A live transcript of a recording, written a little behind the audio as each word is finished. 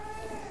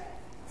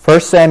1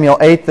 Samuel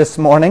 8 this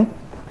morning.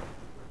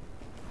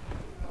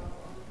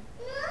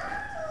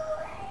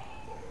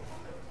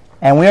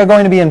 And we are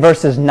going to be in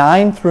verses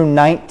 9 through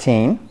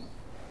 19.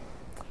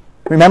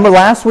 Remember,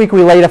 last week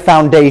we laid a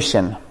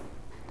foundation.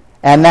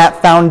 And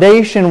that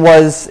foundation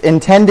was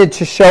intended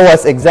to show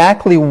us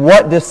exactly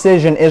what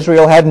decision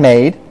Israel had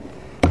made,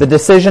 the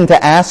decision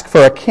to ask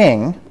for a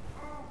king.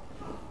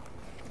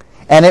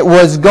 And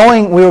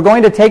we were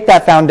going to take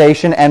that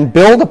foundation and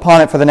build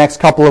upon it for the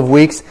next couple of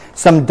weeks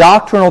some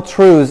doctrinal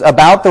truths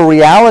about the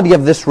reality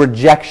of this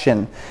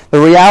rejection, the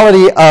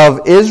reality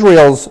of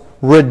Israel's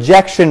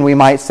rejection, we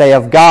might say,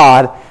 of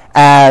God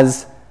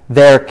as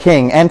their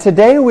king. And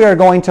today we are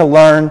going to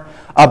learn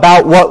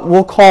about what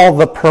we'll call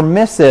the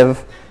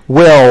permissive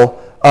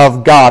will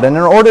of God. And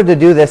in order to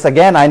do this,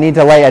 again, I need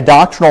to lay a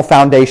doctrinal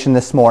foundation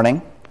this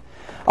morning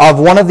of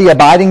one of the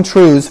abiding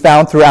truths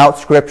found throughout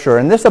Scripture.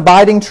 And this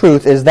abiding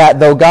truth is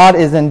that though God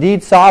is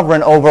indeed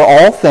sovereign over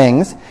all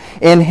things,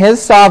 in His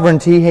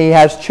sovereignty He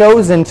has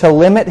chosen to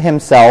limit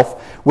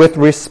Himself with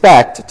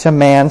respect to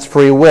man's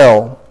free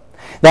will.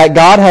 That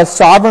God has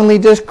sovereignly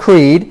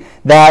decreed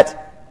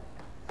that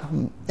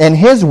in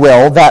His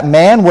will that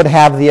man would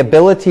have the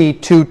ability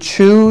to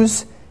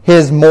choose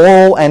his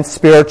moral and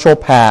spiritual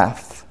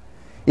path,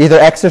 either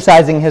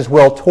exercising his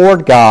will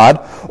toward God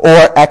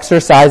or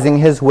exercising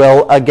his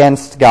will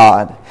against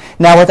God.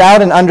 Now,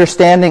 without an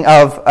understanding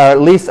of, or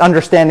at least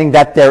understanding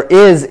that there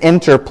is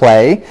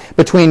interplay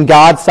between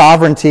God's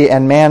sovereignty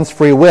and man's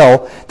free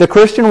will, the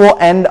Christian will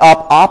end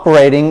up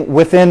operating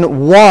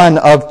within one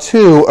of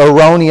two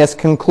erroneous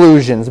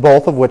conclusions,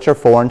 both of which are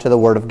foreign to the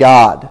Word of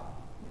God.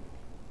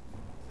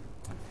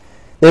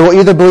 They will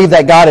either believe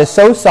that God is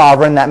so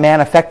sovereign that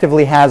man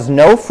effectively has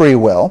no free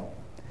will,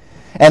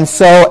 and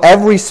so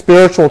every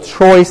spiritual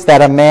choice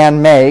that a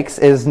man makes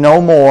is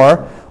no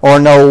more or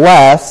no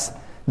less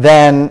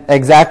than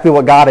exactly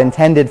what God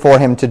intended for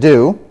him to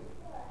do.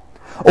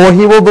 Or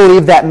he will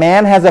believe that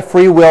man has a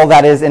free will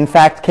that is in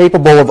fact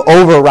capable of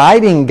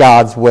overriding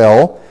God's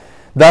will,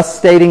 thus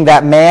stating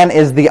that man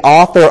is the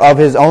author of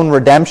his own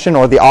redemption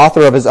or the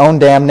author of his own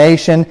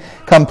damnation,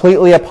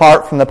 completely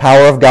apart from the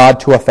power of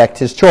God to affect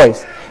his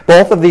choice.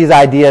 Both of these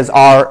ideas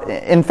are,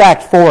 in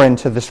fact, foreign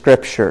to the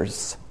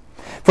Scriptures.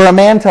 For a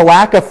man to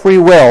lack a free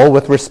will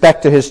with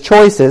respect to his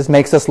choices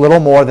makes us little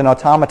more than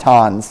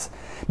automatons,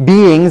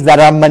 beings that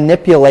are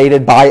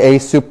manipulated by a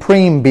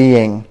supreme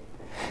being.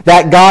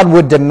 That God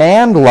would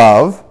demand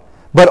love,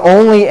 but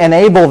only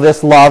enable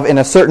this love in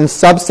a certain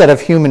subset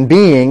of human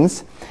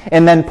beings,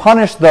 and then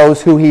punish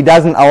those who He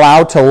doesn't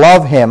allow to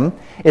love Him,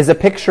 is a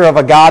picture of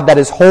a God that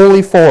is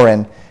wholly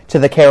foreign to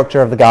the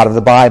character of the God of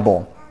the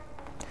Bible.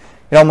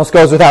 It almost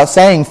goes without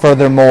saying,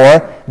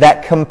 furthermore,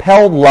 that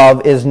compelled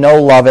love is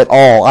no love at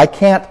all. I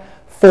can't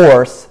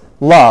force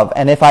love.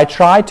 And if I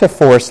try to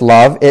force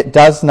love,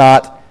 it's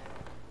no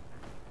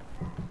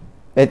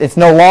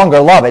longer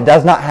love. It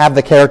does not have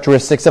the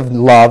characteristics of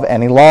love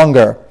any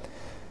longer.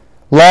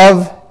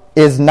 Love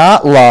is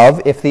not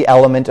love if the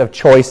element of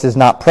choice is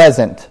not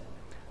present.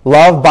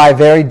 Love, by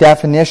very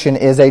definition,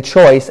 is a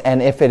choice,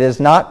 and if it is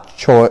not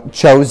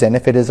chosen,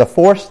 if it is a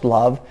forced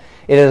love,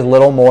 it is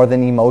little more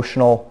than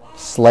emotional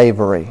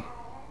slavery.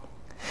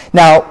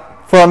 Now,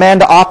 for a man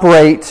to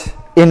operate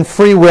in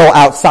free will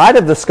outside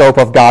of the scope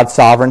of God's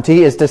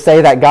sovereignty is to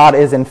say that God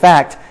is in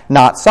fact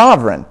not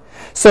sovereign.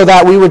 So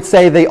that we would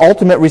say the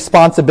ultimate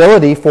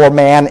responsibility for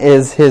man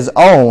is his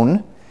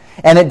own,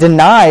 and it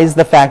denies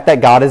the fact that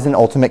God is in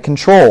ultimate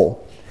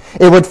control.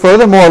 It would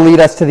furthermore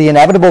lead us to the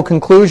inevitable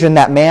conclusion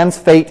that man's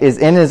fate is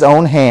in his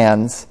own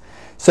hands,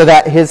 so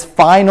that his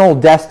final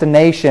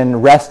destination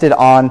rested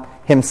on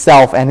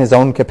himself and his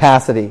own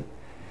capacity.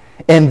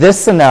 In this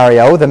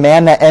scenario, the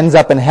man that ends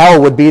up in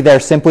hell would be there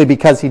simply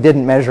because he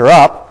didn't measure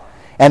up,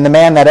 and the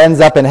man that ends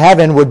up in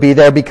heaven would be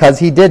there because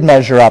he did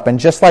measure up. And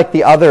just like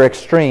the other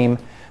extreme,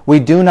 we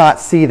do not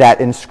see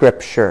that in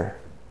Scripture.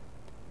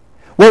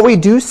 What we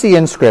do see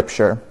in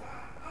Scripture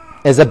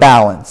is a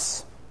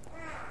balance.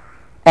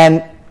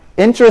 And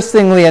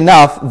interestingly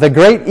enough, the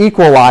great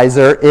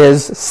equalizer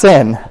is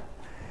sin.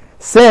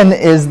 Sin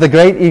is the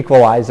great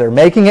equalizer,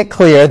 making it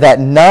clear that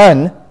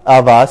none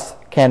of us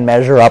can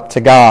measure up to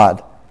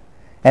God.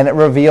 And it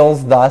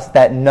reveals thus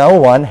that no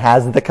one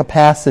has the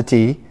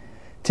capacity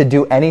to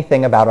do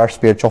anything about our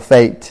spiritual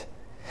fate.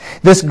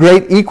 This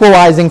great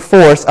equalizing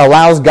force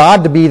allows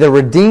God to be the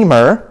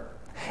Redeemer,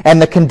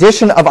 and the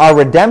condition of our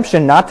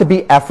redemption not to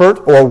be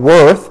effort or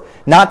worth,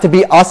 not to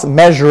be us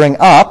measuring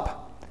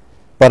up,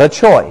 but a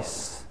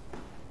choice.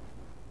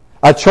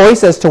 A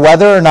choice as to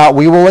whether or not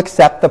we will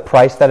accept the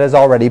price that has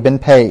already been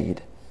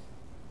paid.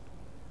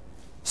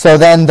 So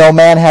then, though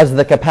man has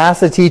the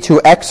capacity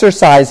to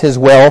exercise his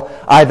will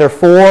either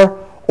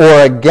for or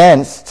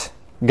against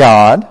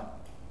God,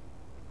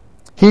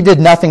 he did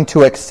nothing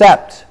to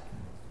accept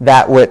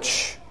that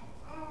which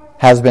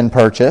has been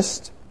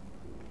purchased.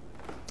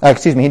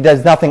 He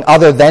does nothing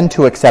other than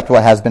to accept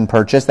what has been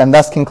purchased, and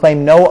thus can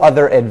claim no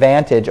other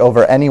advantage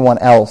over anyone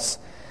else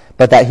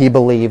but that he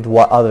believed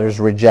what others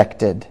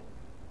rejected.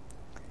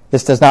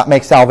 This does not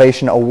make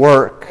salvation a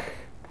work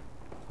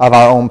of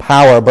our own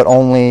power, but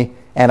only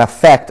an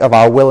effect of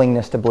our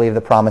willingness to believe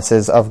the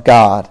promises of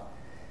God,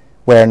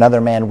 where another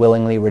man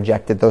willingly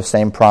rejected those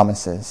same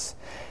promises.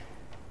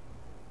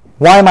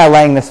 Why am I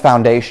laying this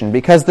foundation?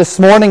 Because this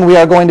morning we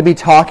are going to be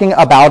talking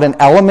about an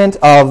element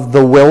of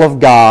the will of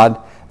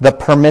God, the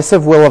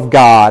permissive will of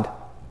God,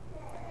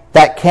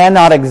 that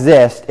cannot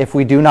exist if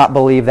we do not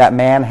believe that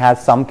man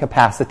has some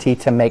capacity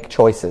to make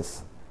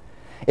choices,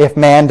 if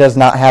man does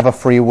not have a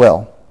free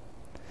will.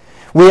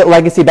 We at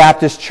Legacy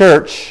Baptist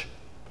Church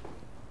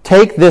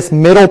take this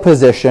middle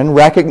position,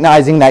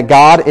 recognizing that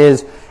God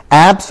is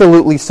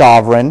absolutely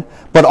sovereign,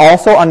 but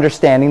also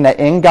understanding that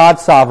in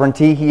God's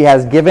sovereignty, He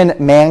has given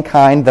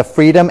mankind the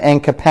freedom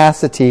and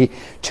capacity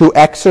to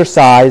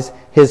exercise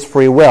His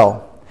free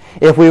will.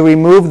 If we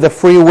remove the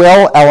free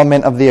will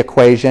element of the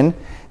equation,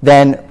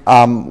 then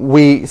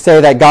we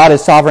say that God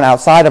is sovereign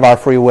outside of our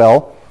free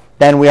will,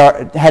 then we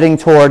are heading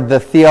toward the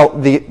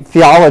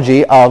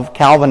theology of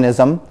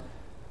Calvinism,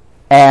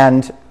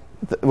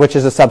 which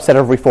is a subset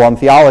of Reformed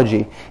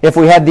theology. If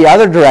we head the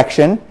other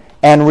direction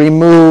and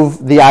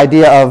remove the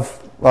idea of,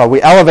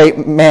 we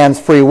elevate man's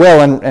free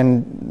will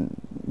and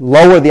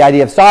lower the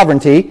idea of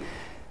sovereignty,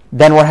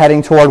 then we're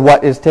heading toward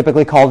what is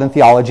typically called in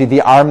theology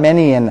the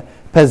Arminian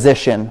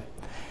position.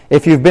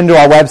 If you've been to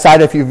our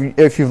website,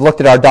 if you've looked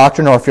at our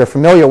doctrine, or if you're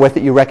familiar with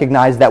it, you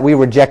recognize that we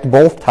reject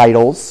both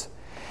titles,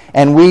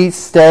 and we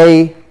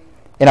stay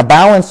in a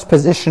balanced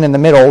position in the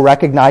middle,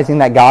 recognizing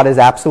that God is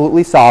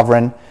absolutely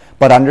sovereign,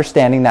 but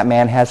understanding that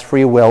man has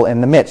free will in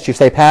the midst. You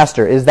say,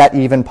 Pastor, is that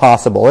even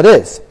possible? It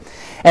is.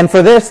 And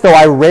for this, though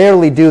I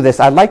rarely do this,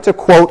 I'd like to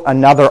quote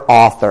another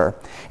author.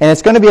 And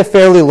it's going to be a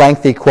fairly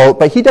lengthy quote,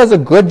 but he does a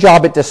good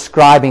job at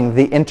describing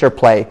the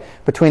interplay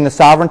between the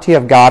sovereignty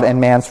of God and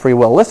man's free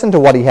will. Listen to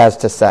what he has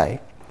to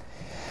say.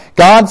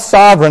 God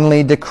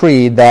sovereignly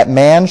decreed that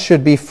man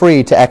should be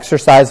free to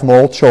exercise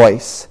moral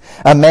choice.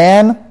 A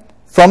man,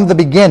 from the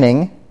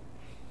beginning,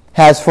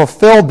 has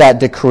fulfilled that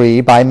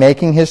decree by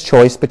making his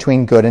choice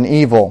between good and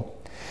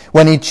evil.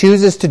 When he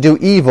chooses to do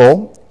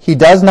evil, he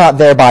does not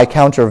thereby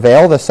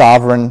countervail the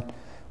sovereign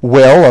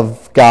will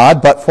of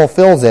God, but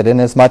fulfills it,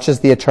 inasmuch as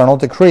the eternal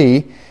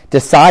decree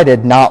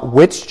decided not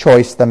which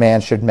choice the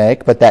man should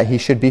make, but that he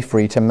should be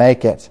free to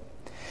make it.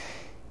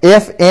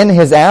 If in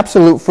his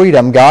absolute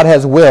freedom God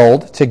has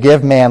willed to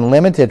give man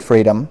limited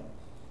freedom,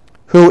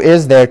 who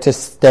is there to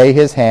stay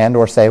his hand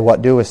or say,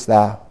 "What doest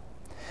thou?"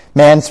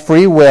 Man's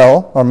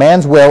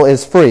will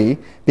is free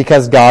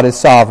because God is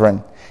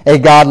sovereign. A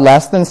God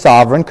less than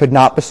sovereign could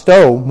not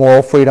bestow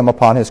moral freedom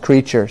upon his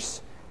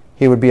creatures.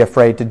 He would be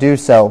afraid to do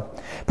so.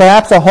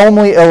 Perhaps a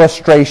homely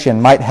illustration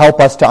might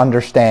help us to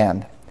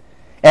understand.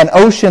 An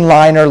ocean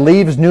liner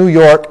leaves New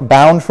York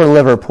bound for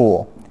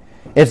Liverpool.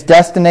 Its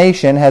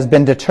destination has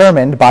been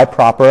determined by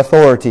proper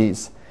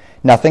authorities.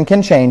 Nothing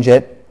can change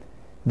it.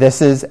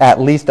 This is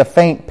at least a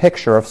faint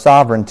picture of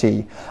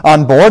sovereignty.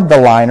 On board the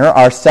liner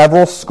are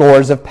several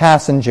scores of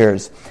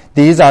passengers.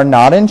 These are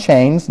not in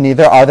chains,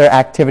 neither are their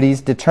activities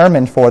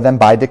determined for them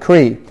by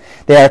decree.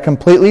 They are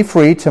completely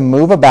free to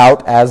move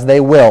about as they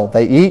will.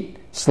 They eat,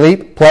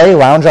 sleep, play,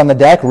 lounge on the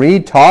deck,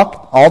 read,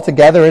 talk, all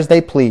together as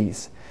they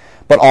please.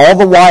 But all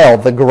the while,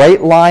 the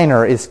great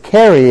liner is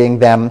carrying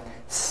them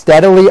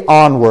steadily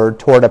onward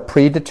toward a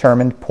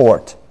predetermined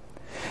port.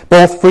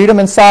 Both freedom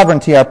and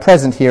sovereignty are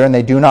present here, and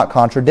they do not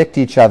contradict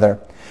each other.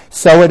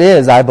 So it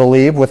is, I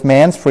believe, with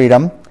man's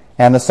freedom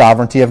and the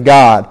sovereignty of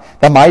God.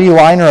 The mighty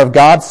liner of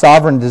God's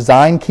sovereign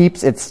design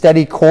keeps its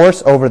steady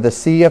course over the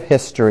sea of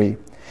history.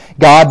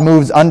 God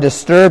moves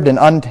undisturbed and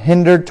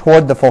unhindered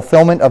toward the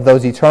fulfillment of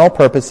those eternal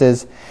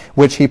purposes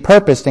which He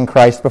purposed in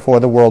Christ before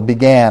the world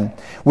began.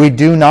 We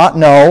do not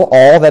know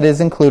all that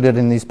is included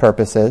in these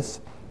purposes,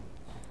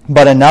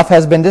 but enough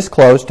has been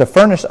disclosed to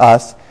furnish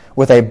us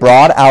with a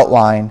broad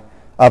outline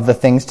of the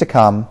things to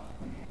come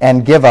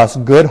and give us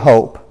good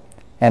hope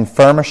and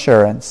firm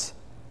assurance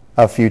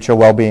of future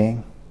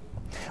well-being.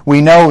 We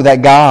know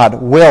that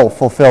God will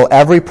fulfill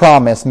every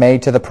promise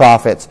made to the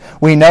prophets.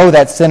 We know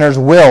that sinners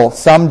will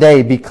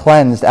someday be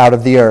cleansed out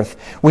of the earth.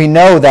 We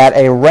know that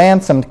a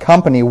ransomed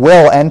company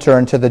will enter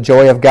into the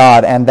joy of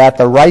God, and that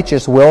the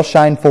righteous will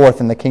shine forth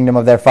in the kingdom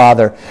of their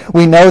Father.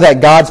 We know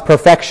that God's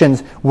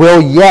perfections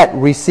will yet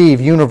receive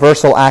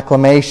universal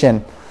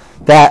acclamation,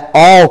 that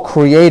all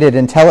created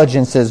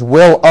intelligences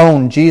will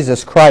own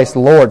Jesus Christ,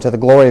 Lord, to the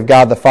glory of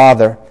God the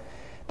Father,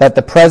 that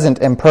the present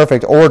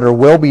imperfect order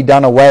will be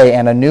done away,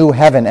 and a new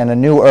heaven and a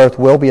new earth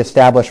will be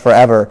established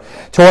forever.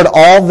 Toward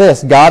all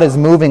this, God is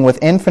moving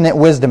with infinite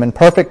wisdom and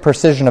perfect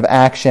precision of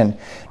action.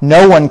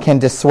 No one can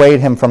dissuade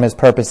Him from His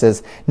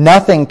purposes.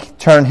 Nothing can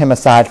turn Him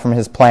aside from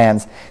His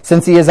plans.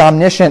 Since He is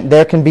omniscient,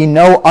 there can be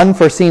no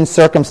unforeseen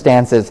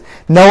circumstances,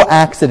 no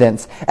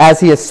accidents.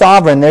 As He is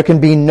sovereign, there can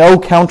be no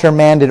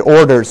countermanded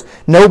orders,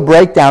 no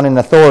breakdown in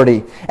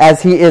authority.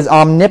 As He is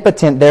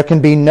omnipotent, there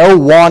can be no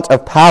want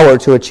of power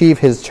to achieve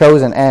His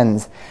chosen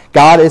ends.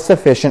 God is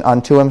sufficient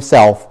unto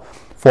Himself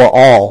for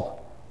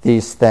all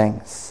these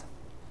things.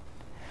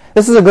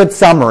 This is a good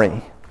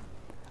summary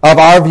of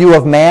our view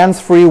of man's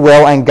free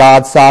will and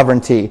God's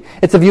sovereignty.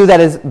 It's a view that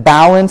is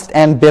balanced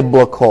and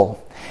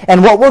biblical.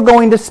 And what we're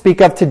going to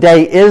speak of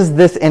today is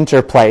this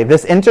interplay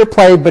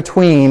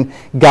between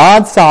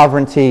God's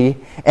sovereignty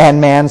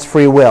and man's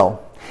free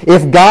will.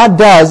 If God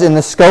does, in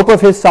the scope of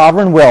his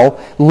sovereign will,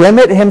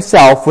 limit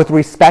himself with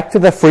respect to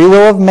the free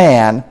will of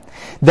man,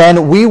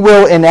 then we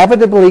will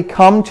inevitably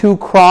come to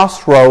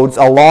crossroads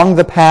along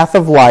the path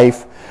of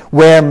life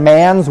where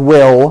man's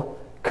will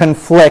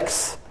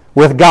conflicts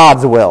with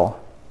God's will.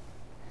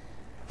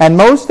 And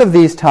most of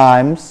these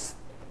times,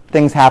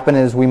 things happen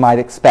as we might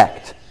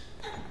expect.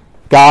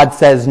 God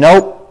says,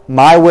 nope,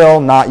 my will,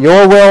 not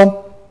your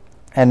will.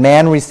 And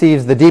man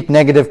receives the deep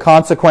negative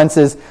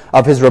consequences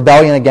of his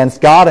rebellion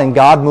against God, and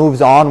God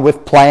moves on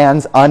with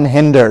plans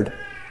unhindered.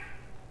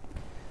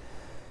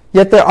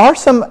 Yet there are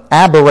some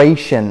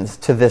aberrations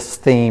to this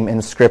theme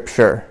in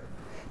Scripture.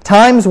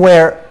 Times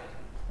where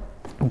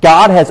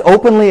God has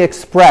openly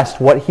expressed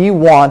what he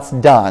wants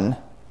done.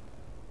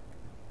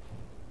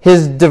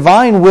 His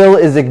divine will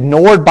is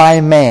ignored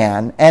by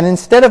man, and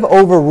instead of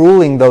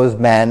overruling those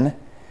men,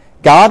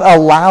 God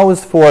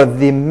allows for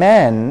the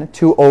men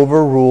to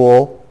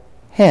overrule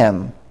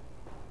him.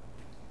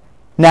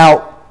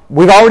 Now,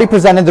 we've already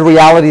presented the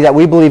reality that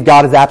we believe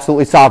God is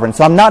absolutely sovereign.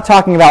 So I'm not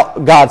talking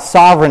about God's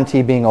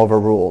sovereignty being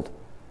overruled,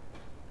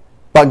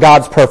 but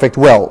God's perfect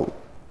will.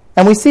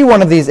 And we see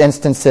one of these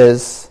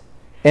instances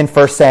in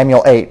 1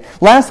 Samuel 8.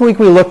 Last week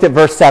we looked at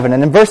verse 7,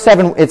 and in verse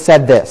 7 it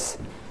said this,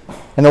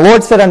 "And the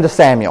Lord said unto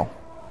Samuel,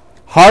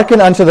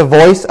 Hearken unto the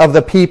voice of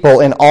the people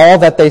in all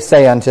that they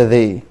say unto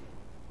thee.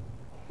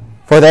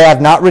 For they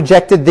have not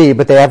rejected thee,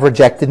 but they have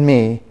rejected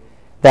me,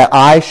 that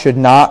I should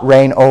not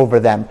reign over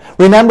them."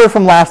 Remember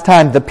from last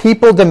time, the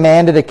people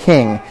demanded a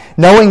king,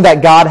 knowing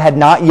that God had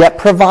not yet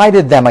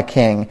provided them a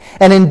king.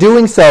 And in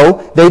doing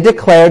so, they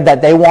declared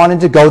that they wanted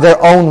to go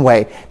their own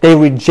way. They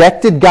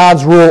rejected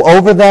God's rule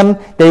over them.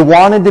 They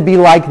wanted to be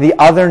like the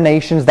other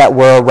nations that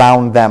were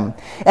around them.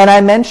 And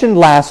I mentioned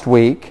last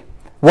week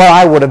what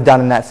I would have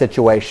done in that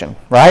situation,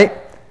 right?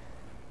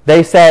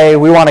 They say,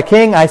 we want a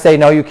king. I say,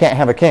 no, you can't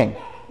have a king.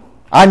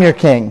 I'm your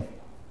king.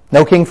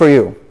 No king for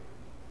you.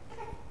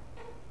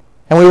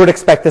 And we would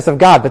expect this of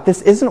God, but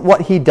this isn't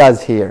what he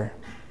does here.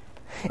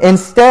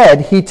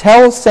 Instead, he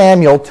tells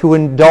Samuel to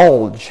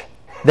indulge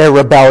their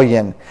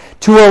rebellion,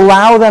 to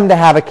allow them to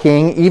have a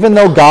king, even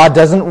though God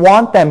doesn't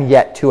want them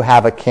yet to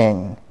have a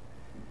king.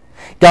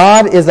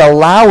 God is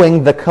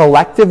allowing the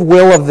collective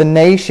will of the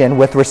nation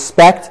with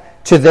respect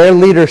to their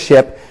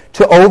leadership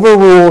to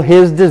overrule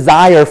his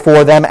desire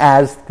for them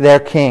as their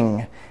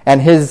king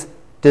and his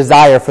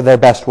desire for their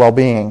best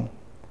well-being.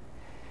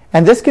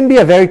 And this can be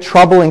a very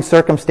troubling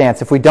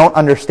circumstance if we don't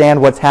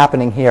understand what's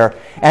happening here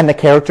and the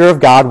character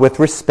of God with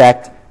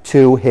respect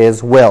to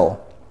his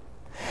will.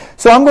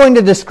 So I'm going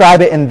to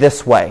describe it in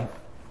this way.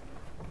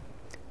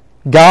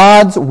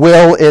 God's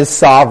will is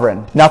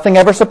sovereign. Nothing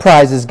ever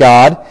surprises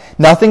God.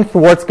 Nothing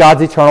thwarts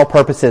God's eternal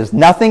purposes.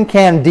 Nothing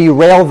can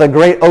derail the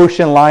great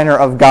ocean liner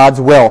of God's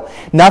will.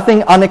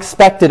 Nothing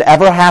unexpected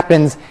ever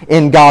happens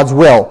in God's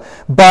will.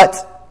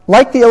 But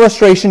like the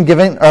illustration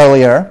given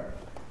earlier,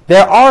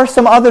 there are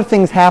some other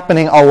things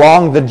happening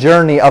along the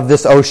journey of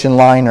this ocean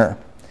liner.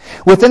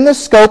 Within the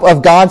scope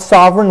of God's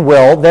sovereign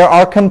will, there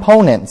are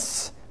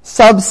components,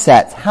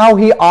 subsets, how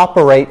he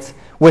operates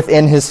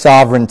within his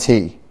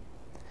sovereignty.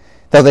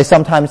 Though they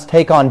sometimes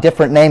take on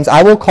different names,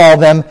 I will call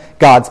them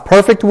God's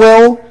perfect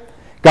will,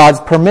 God's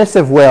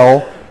permissive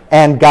will,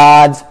 and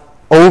God's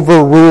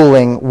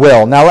overruling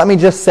will. Now let me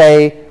just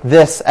say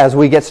this as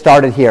we get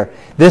started here.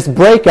 This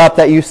breakup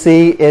that you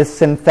see is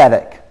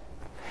synthetic.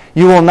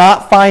 You will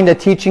not find a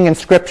teaching in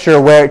Scripture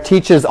where it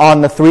teaches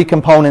on the three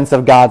components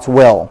of God's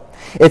will.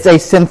 It's a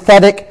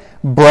synthetic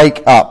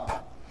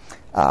breakup,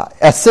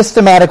 a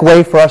systematic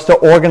way for us to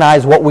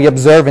organize what we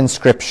observe in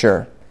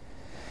Scripture.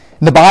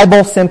 The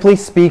Bible simply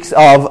speaks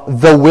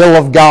of the will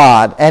of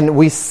God, and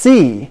we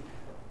see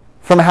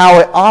from how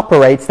it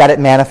operates that it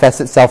manifests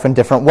itself in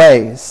different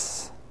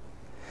ways.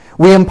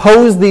 We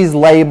impose these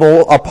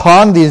labels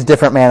upon these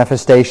different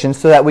manifestations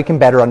so that we can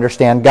better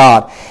understand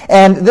God.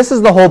 And this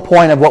is the whole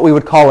point of what we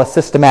would call a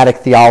systematic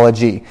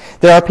theology.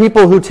 There are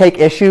people who take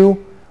issue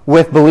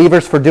with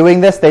believers for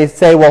doing this. They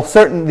say, well,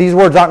 these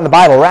words aren't in the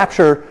Bible.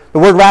 The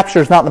word rapture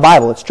is not in the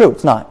Bible. It's true,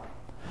 it's not.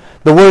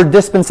 The word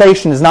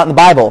dispensation is not in the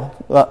Bible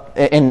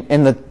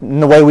in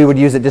the way we would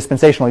use it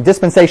dispensationally.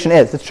 Dispensation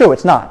is. It's true,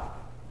 it's not.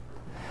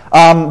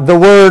 The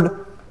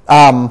word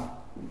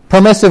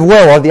permissive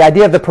will, or the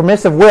idea of the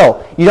permissive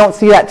will, you don't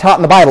see that taught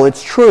in the Bible.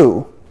 It's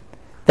true.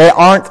 They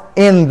aren't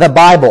in the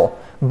Bible.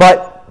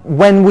 But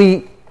when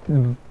we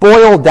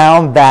boil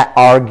down that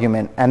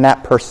argument and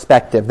that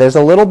perspective, there's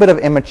a little bit of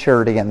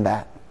immaturity in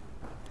that.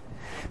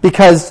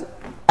 Because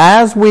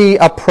as we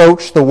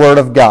approach the Word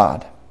of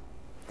God,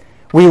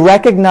 we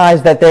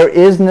recognize that there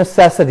is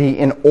necessity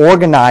in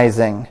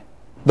organizing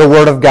the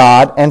Word of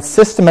God and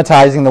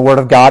systematizing the Word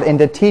of God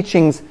into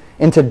teachings,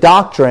 into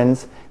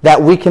doctrines that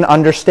we can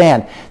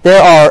understand.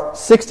 There are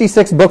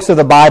 66 books of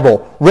the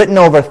Bible written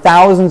over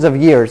thousands of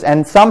years,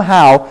 and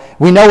somehow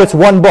we know it's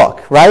one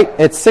book, right?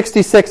 It's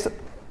 66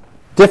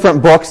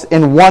 different books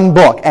in one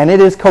book, and it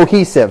is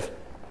cohesive.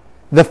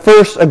 The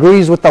first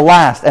agrees with the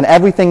last and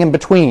everything in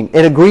between.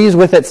 It agrees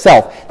with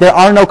itself. There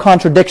are no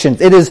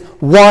contradictions. It is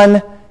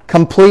one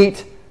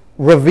complete,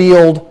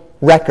 revealed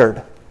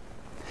record.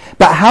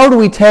 But how do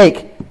we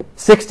take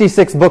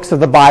 66 books of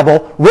the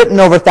Bible, written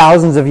over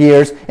thousands of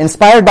years,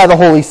 inspired by the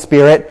Holy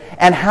Spirit,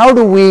 and how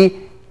do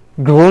we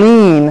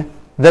glean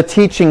the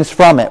teachings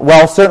from it?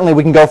 Well, certainly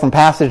we can go from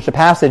passage to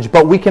passage,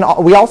 but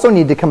we also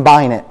need to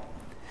combine it.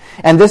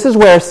 And this is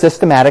where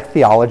systematic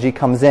theology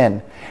comes in,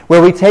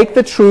 where we take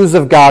the truths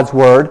of God's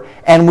Word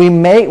and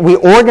we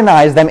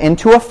organize them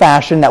into a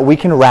fashion that we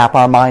can wrap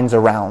our minds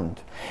around.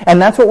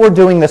 And that's what we're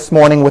doing this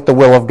morning with the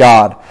will of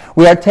God.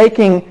 We are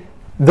taking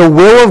the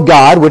will of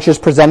God, which is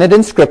presented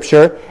in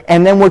Scripture,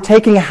 and then we're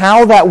taking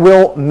how that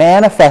will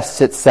manifests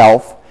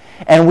itself,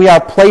 and we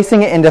are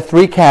placing it into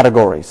three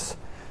categories: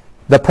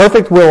 the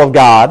perfect will of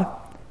God,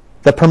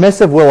 the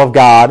permissive will of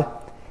God,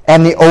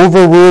 and the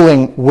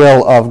overruling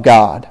will of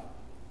God.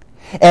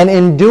 And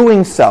in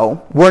doing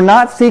so, we're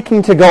not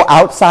seeking to go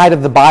outside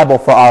of the Bible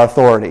for our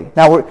authority.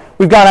 Now,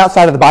 we've gone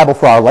outside of the Bible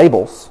for our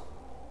labels,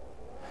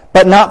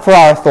 but not for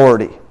our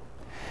authority.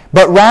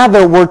 But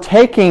rather, we're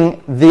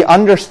taking the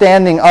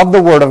understanding of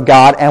the Word of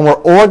God and we're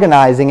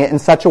organizing it in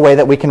such a way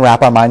that we can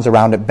wrap our minds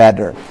around it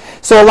better.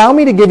 So allow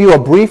me to give you a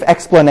brief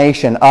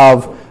explanation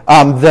of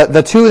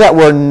the two that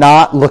we're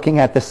not looking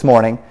at this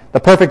morning: the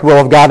perfect will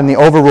of God and the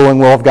overruling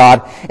will of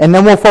God. And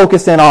then we'll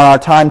focus in on our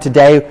time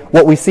today,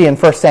 what we see in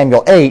 1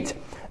 Samuel 8,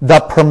 the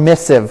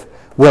permissive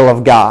will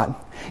of God.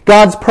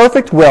 God's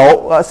perfect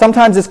will,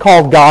 sometimes it's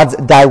called God's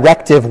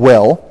directive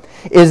will,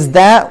 is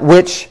that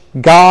which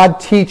God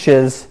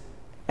teaches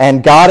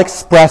and God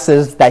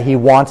expresses that He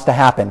wants to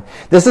happen.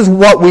 This is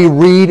what we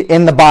read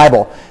in the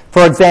Bible.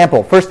 For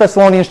example, 1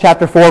 Thessalonians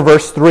chapter 4,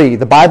 verse 3,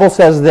 the Bible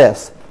says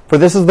this: "For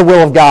this is the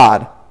will of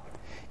God,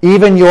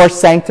 even your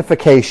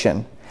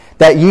sanctification,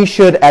 that ye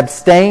should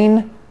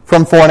abstain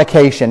from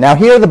fornication." Now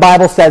here the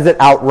Bible says it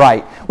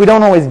outright. We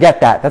don't always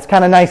get that. That's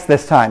kind of nice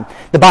this time.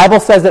 The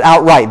Bible says it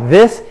outright.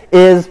 This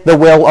is the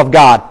will of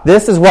God.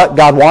 This is what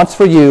God wants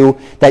for you,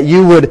 that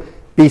you would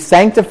be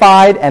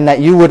sanctified and that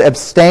you would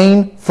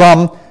abstain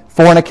from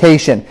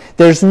fornication.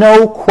 There's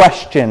no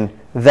question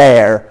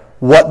there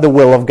what the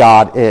will of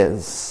God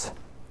is.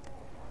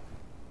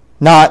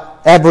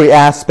 Not every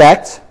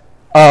aspect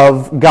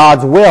of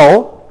God's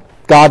will,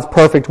 God's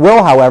perfect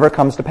will, however,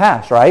 comes to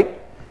pass, right?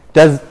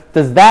 Does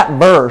that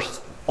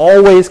verse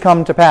always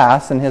come to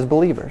pass in His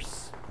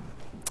believers?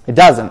 It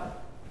doesn't.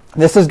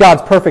 This is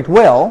God's perfect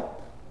will.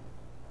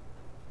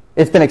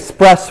 It's been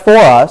expressed for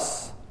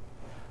us,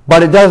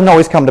 but it doesn't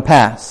always come to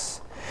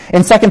pass.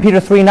 In 2 Peter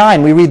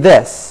 3:9, we read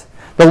this: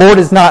 "The Lord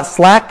is not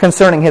slack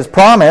concerning His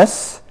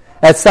promise,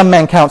 as some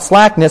men count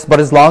slackness, but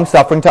is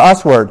long-suffering to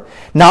usward,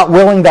 not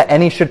willing that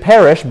any should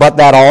perish, but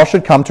that all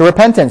should come to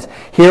repentance."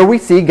 Here we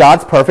see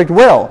God's perfect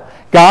will.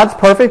 God's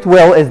perfect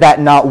will is that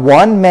not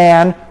one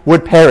man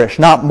would perish.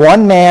 Not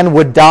one man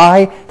would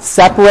die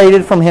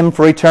separated from Him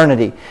for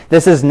eternity.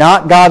 This is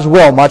not God's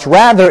will. Much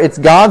rather, it's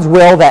God's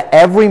will that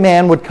every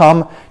man would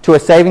come to a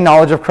saving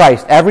knowledge of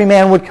Christ. Every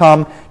man would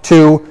come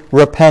to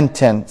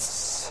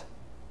repentance.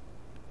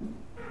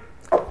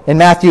 In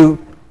Matthew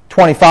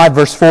 25,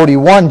 verse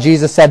 41,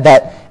 Jesus said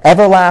that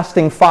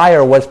everlasting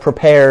fire was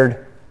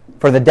prepared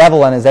for the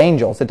devil and his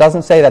angels. It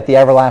doesn't say that the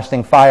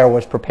everlasting fire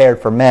was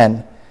prepared for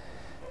men.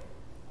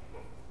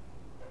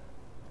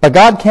 But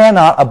God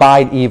cannot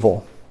abide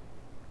evil.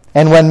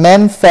 And when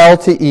men fell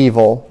to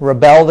evil,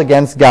 rebelled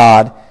against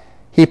God,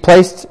 He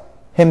placed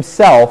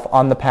Himself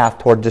on the path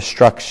toward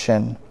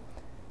destruction.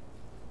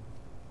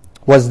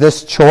 Was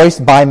this choice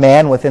by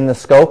man within the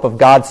scope of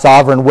God's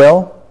sovereign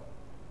will?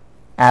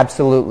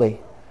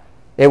 Absolutely.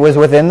 It was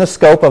within the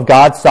scope of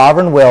God's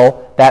sovereign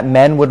will that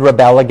men would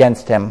rebel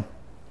against Him.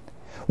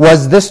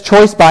 Was this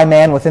choice by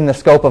man within the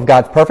scope of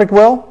God's perfect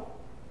will?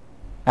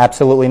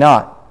 Absolutely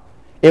not.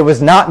 It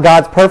was not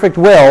God's perfect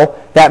will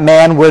that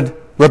man would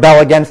rebel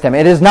against Him.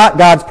 It is not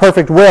God's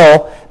perfect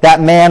will that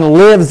man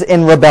lives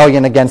in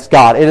rebellion against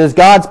God. It is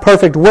God's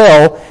perfect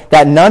will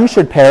that none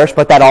should perish,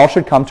 but that all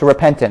should come to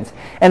repentance.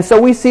 And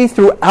so we see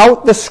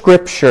throughout the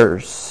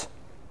Scriptures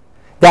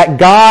that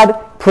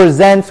God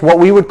presents what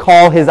we would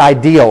call His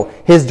ideal,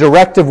 His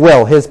directive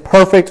will, His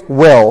perfect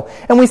will.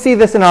 And we see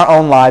this in our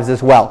own lives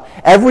as well.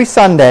 Every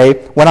Sunday,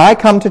 when I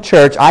come to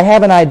church, I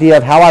have an idea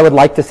of how I would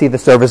like to see the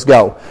service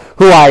go,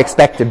 who I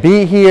expect to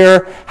be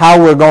here, how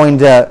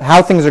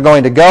things are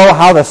going to go,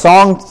 how the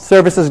song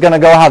service is going to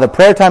go, how the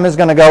prayer time is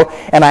going to go,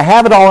 and I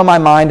have it all in my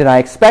mind, and I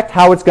expect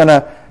how it's going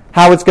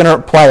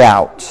to play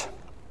out.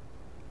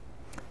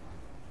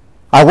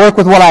 I work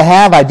with what I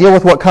have, I deal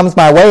with what comes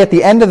my way. At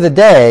the end of the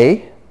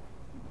day,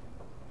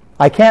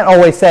 I can't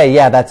always say,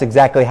 yeah, that's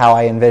exactly how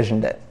I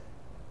envisioned it.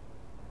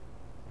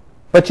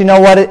 But you know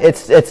what? It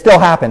still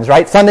happens,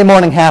 right? Sunday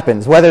morning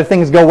happens, whether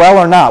things go well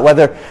or not,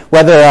 whether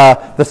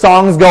the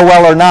songs go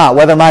well or not,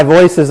 whether my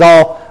voice is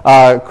all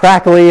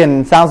crackly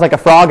and sounds like a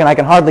frog and I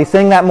can hardly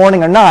sing that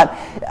morning or not.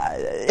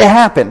 It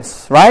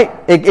happens, right?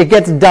 It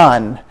gets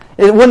done.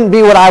 It wouldn't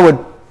be what I would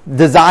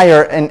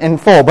desire in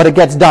full, but it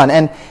gets done.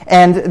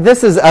 And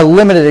this is a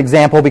limited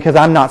example because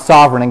I'm not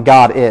sovereign and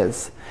God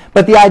is.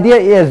 But the idea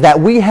is that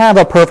we have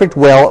a perfect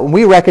will.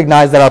 We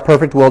recognize that our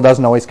perfect will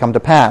doesn't always come to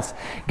pass.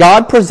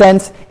 God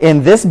presents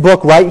in this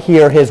book right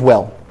here his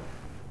will.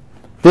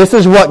 This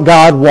is what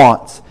God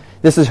wants.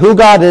 This is who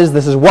God is.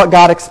 This is what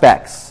God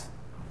expects.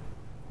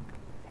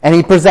 And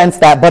he presents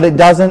that, but it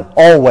doesn't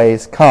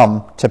always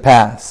come to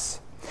pass.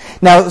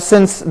 Now,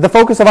 since the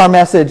focus of our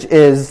message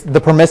is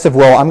the permissive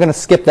will, I'm going to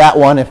skip that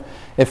one.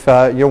 If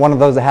you're one of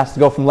those that has to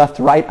go from left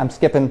to right, I'm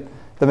skipping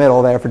the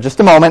middle there for just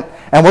a moment.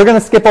 And we're going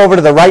to skip over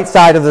to the right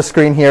side of the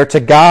screen here to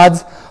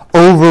God's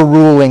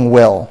overruling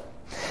will.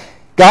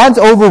 God's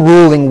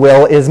overruling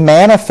will is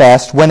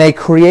manifest when a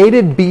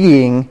created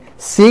being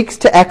seeks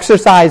to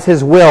exercise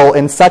his will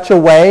in such a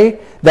way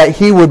that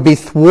he would be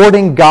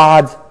thwarting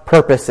God's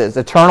purposes,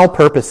 eternal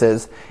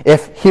purposes,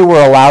 if he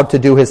were allowed to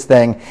do his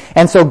thing.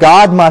 And so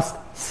God must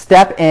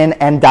step in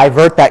and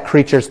divert that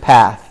creature's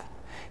path.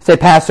 You say,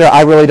 Pastor,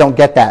 I really don't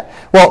get that.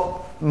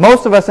 Well,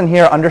 most of us in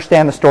here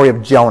understand the story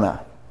of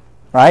Jonah,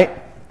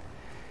 right?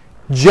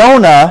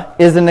 Jonah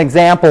is an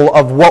example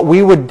of what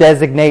we would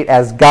designate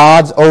as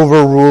God's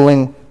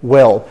overruling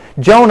will.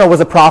 Jonah was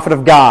a prophet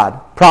of God,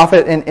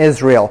 prophet in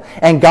Israel,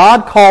 and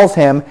God calls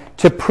him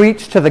to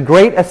preach to the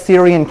great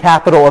Assyrian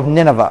capital of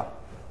Nineveh.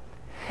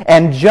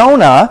 And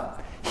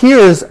Jonah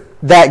hears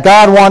that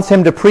God wants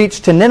him to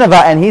preach to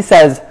Nineveh, and he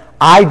says,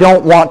 I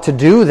don't want to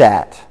do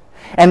that.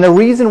 And the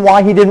reason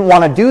why he didn't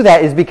want to do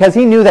that is because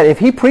he knew that if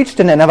he preached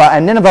to Nineveh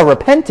and Nineveh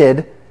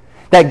repented,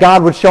 that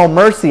God would show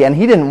mercy, and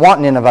he didn't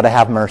want Nineveh to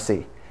have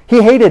mercy.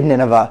 He hated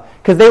Nineveh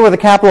because they were the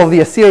capital of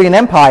the Assyrian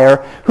Empire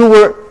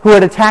who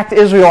had attacked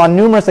Israel on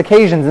numerous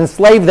occasions,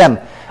 enslaved them,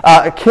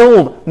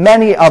 killed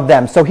many of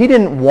them. So he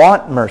didn't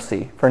want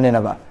mercy for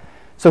Nineveh.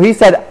 So he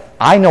said,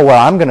 I know what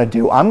I'm going to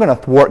do. I'm going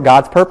to thwart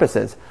God's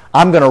purposes.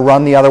 I'm going to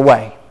run the other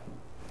way.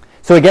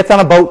 So he gets on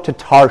a boat to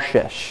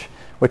Tarshish,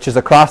 which is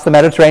across the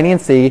Mediterranean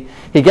Sea.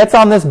 He gets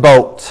on this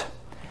boat,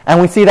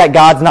 and we see that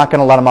God's not going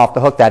to let him off the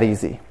hook that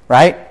easy,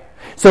 right?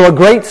 So a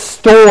great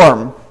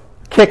storm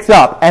kicks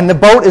up, and the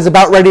boat is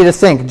about ready to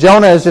sink.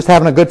 Jonah is just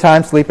having a good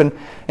time sleeping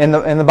in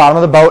the bottom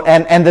of the boat,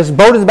 and this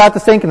boat is about to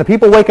sink, and the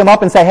people wake him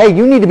up and say, hey,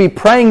 you need to be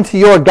praying to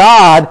your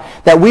God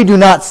that we do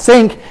not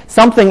sink.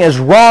 Something is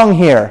wrong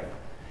here.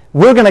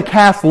 We're going to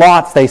cast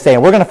lots, they say,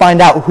 and we're going to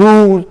find out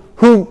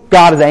who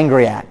God is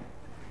angry at.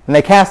 And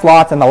they cast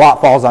lots, and the lot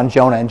falls on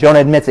Jonah. And Jonah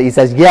admits it. He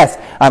says, yes,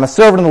 I'm a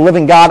servant of the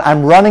living God.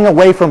 I'm running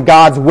away from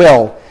God's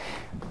will.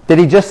 Did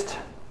he just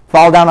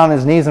fall down on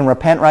his knees and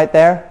repent right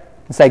there?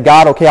 And say,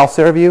 God, okay, I'll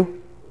serve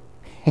you?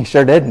 He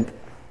sure didn't.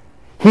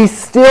 He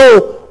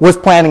still was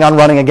planning on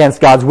running against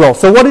God's will.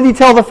 So what did he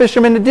tell the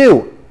fishermen to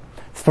do?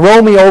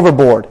 Throw me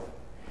overboard.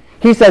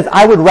 He says,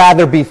 I would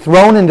rather be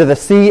thrown into the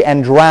sea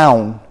and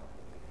drown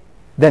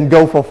than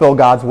go fulfill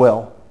God's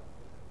will.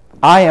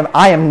 I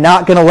am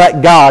not going to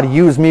let God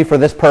use me for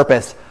this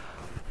purpose.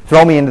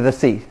 Throw me into the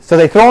sea. So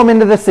they throw him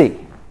into the sea.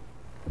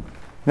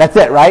 That's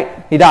it,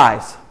 right? He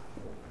dies.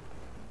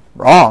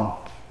 Wrong.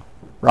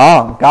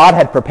 God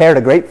had prepared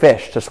a great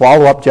fish to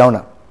swallow up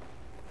Jonah.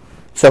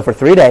 So for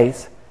 3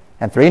 days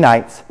and 3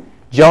 nights,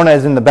 Jonah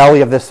is in the belly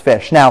of this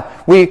fish. Now,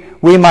 we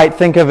might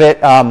think of it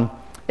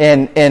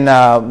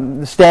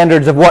in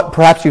standards of what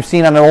perhaps you've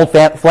seen on an old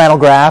flannel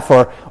graph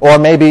or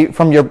maybe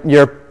from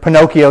your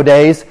Pinocchio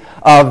days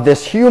of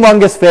this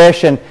humongous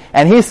fish, and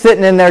he's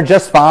sitting in there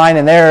just fine,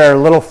 and there are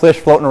little fish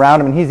floating around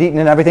him, and he's eating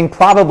and everything.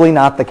 Probably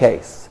not the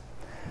case.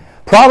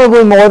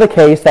 Probably more the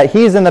case that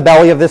he's in the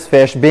belly of this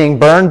fish being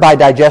burned by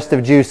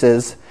digestive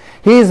juices.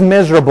 He's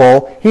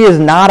miserable. He is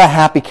not a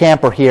happy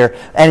camper here,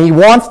 and he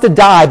wants to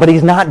die, but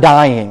he's not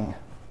dying.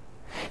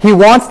 He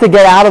wants to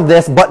get out of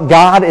this, but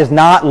God is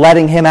not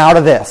letting him out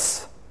of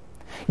this.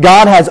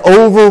 God has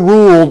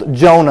overruled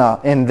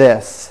Jonah in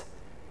this.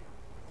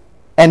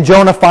 And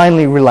Jonah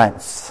finally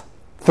relents.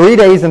 3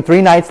 days and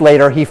 3 nights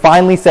later, he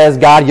finally says,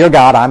 God, you're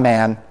God, I'm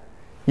man.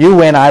 You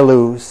win, I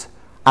lose.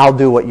 I'll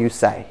do what you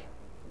say.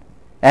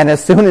 And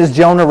as soon as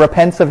Jonah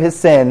repents of his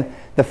sin,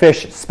 the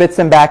fish spits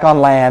him back on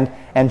land,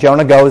 and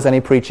Jonah goes and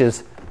he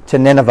preaches to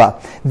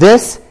Nineveh.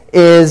 This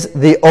is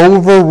the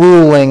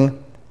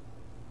overruling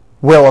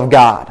will of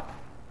God.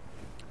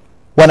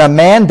 When a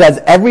man does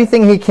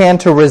everything he can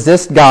to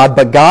resist God,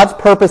 but God's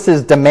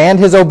purposes demand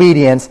his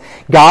obedience,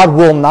 God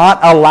will not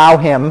allow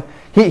him.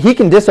 He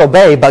can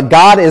disobey, but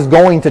God is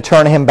going to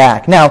turn him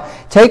back. Now,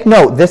 take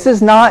note, this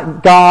is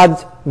not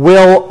God's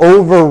will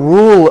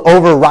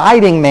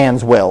overriding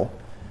man's will.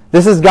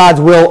 This is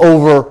God's will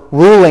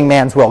overruling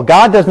man's will.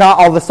 God does not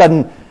all of a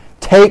sudden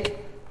take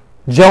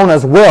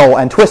Jonah's will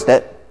and twist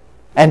it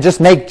and just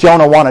make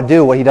Jonah want to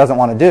do what he doesn't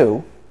want to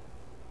do.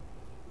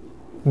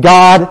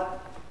 God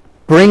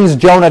brings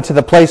Jonah to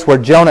the place where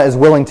Jonah is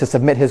willing to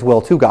submit his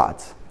will to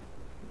God's.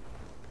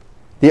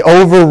 The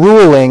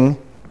overruling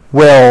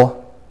will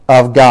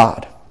of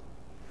God.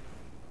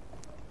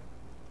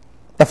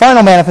 The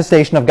final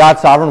manifestation of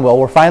God's sovereign will,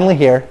 we're finally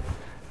here,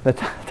 the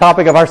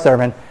topic of our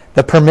sermon,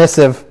 the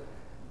permissive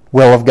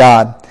will of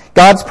God.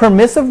 God's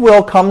permissive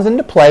will comes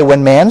into play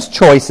when man's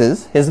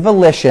choices, his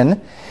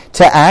volition,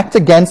 to act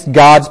against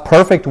God's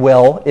perfect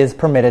will is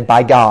permitted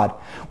by God.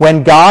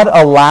 When God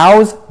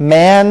allows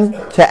man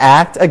to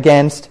act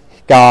against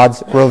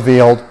God's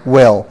revealed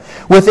will.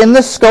 Within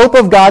the scope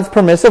of God's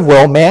permissive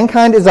will,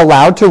 mankind is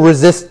allowed to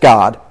resist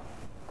God.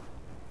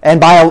 And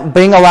by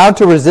being allowed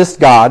to resist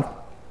God,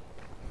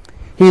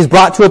 he's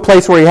brought to a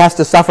place where he has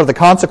to suffer the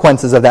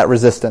consequences of that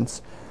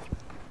resistance.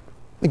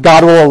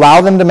 God will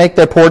allow them to make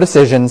their poor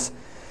decisions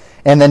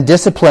and then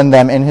discipline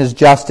them in his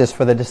justice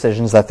for the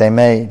decisions that they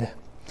made.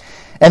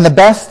 And the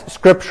best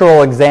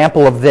scriptural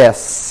example of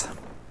this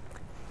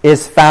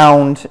is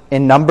found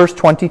in Numbers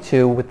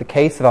 22 with the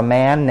case of a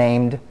man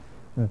named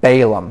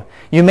Balaam.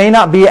 You may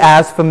not be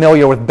as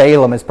familiar with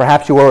Balaam as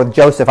perhaps you were with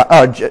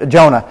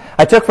Jonah.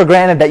 I took for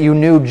granted that you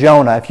knew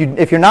Jonah.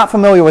 If you're not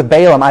familiar with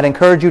Balaam, I'd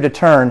encourage you to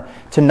turn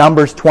to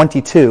Numbers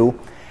 22.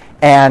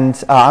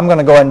 And I'm going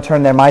to go ahead and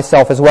turn there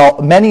myself as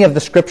well. Many of the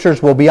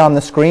scriptures will be on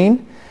the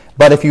screen,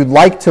 but if you'd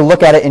like to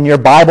look at it in your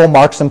Bible,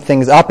 mark some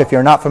things up. If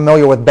you're not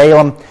familiar with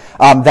Balaam,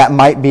 that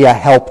might be a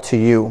help to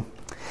you.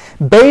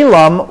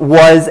 Balaam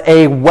was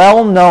a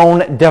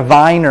well-known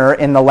diviner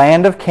in the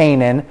land of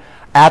Canaan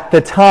at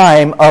the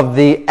time of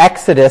the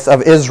exodus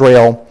of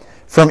Israel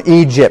from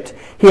Egypt.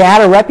 He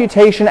had a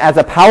reputation as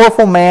a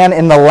powerful man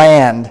in the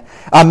land.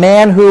 A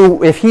man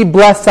who, if he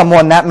blessed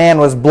someone, that man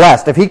was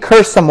blessed. If he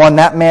cursed someone,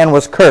 that man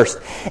was cursed.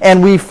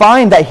 And we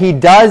find that he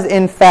does,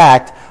 in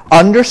fact,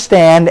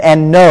 understand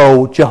and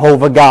know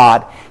Jehovah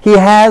God. He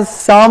has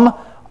some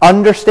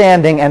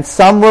understanding and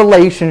some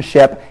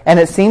relationship, and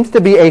it seems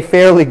to be a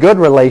fairly good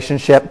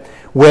relationship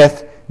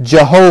with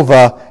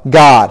Jehovah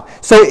God.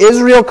 So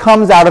Israel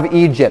comes out of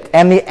Egypt,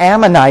 and the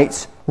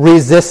Ammonites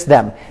resist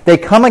them. They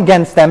come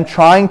against them,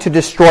 trying to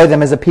destroy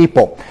them as a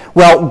people.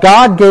 Well,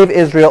 God gave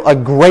Israel a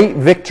great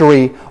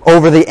victory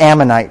over the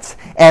Ammonites,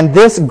 and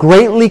this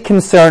greatly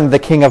concerned the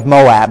king of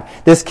Moab.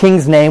 This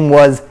king's name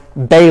was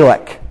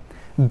Balak.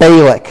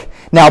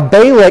 Now,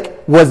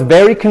 Balak was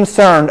very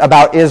concerned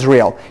about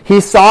Israel. He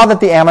saw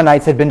that the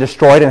Ammonites had been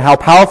destroyed and how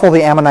powerful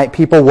the Ammonite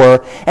people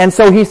were. And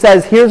so he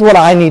says, here's what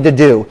I need to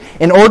do.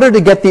 In order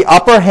to get the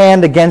upper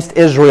hand against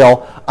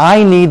Israel,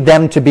 I need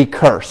them to be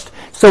cursed.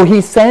 So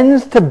he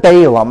sends to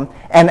Balaam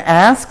and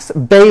asks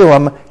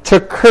Balaam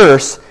to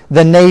curse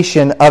the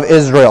nation of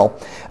Israel.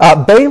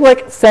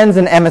 Balak sends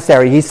an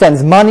emissary. He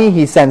sends money,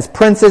 he sends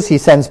princes, he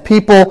sends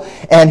people,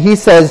 and he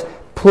says,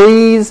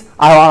 please,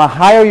 I want to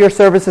hire your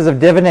services of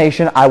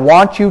divination. I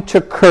want you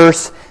to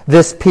curse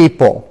this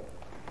people.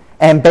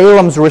 And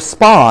Balaam's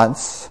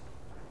response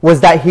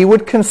was that he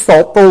would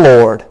consult the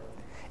Lord.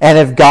 And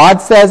if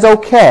God says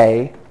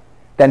okay,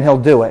 then he'll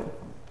do it.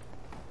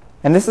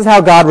 And this is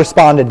how God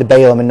responded to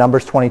Balaam in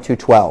Numbers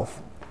 22:12.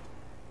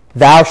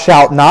 Thou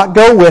shalt not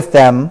go with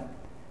them.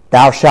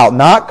 Thou shalt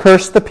not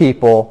curse the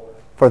people,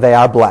 for they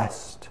are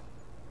blessed.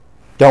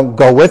 Don't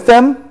go with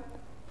them.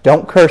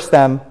 Don't curse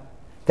them.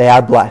 They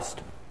are blessed.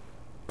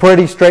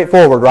 Pretty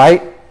straightforward,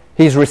 right?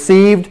 He's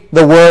received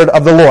the word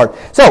of the Lord.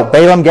 So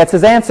Balaam gets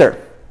his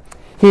answer.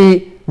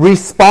 He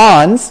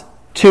responds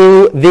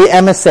to the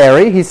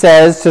emissary. He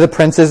says to the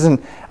princes,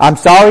 I'm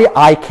sorry,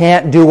 I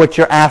can't do what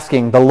you're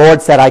asking. The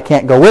Lord said I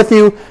can't go with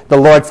you. The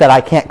Lord said I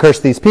can't curse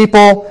these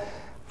people.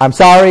 I'm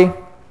sorry,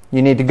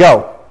 you need to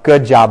go.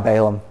 Good job,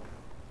 Balaam.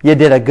 You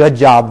did a good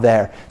job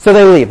there. So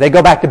they leave. They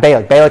go back to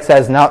Balak. Balak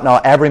says,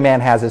 no, every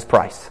man has his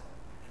price.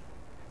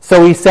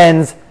 So he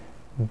sends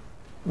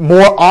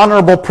more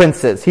honorable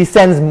princes. He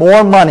sends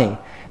more money.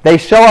 They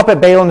show up at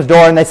Balaam's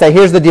door and they say,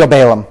 here's the deal,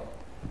 Balaam.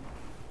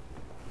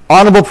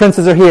 Honorable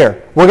princes are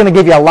here. We're going to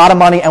give you a lot of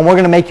money and we're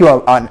going to make you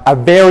a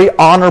very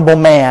honorable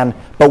man,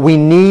 but we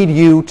need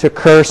you to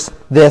curse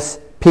this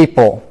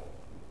people.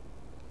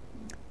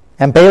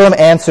 And Balaam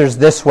answers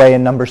this way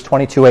in Numbers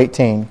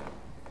 22:18.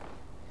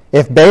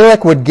 If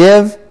Balak would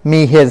give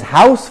me his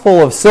house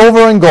full of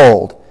silver and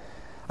gold,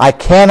 I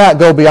cannot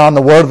go beyond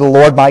the word of the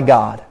Lord my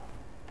God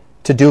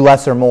to do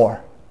less or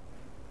more.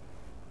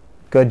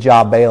 Good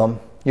job,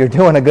 Balaam. You're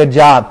doing a good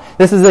job.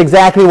 This is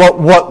exactly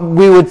what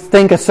we would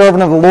think a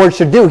servant of the Lord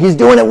should do. He's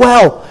doing it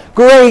well.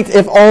 Great,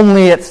 if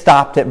only it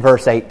stopped at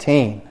verse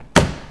 18.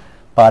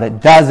 But it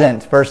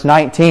doesn't. Verse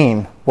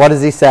 19, what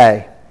does he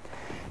say?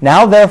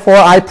 Now therefore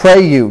I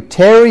pray you,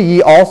 tarry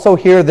ye also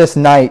here this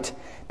night,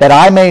 that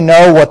I may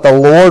know what the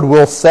Lord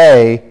will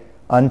say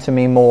unto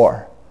me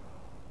more.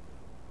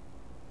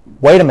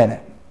 Wait a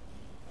minute.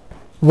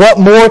 What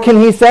more can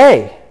he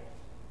say?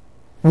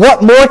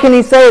 What more can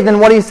he say than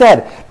what he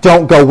said?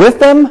 Don't go with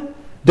them.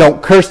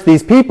 Don't curse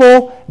these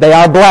people. They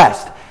are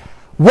blessed.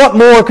 What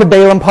more could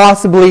Balaam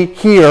possibly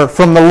hear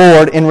from the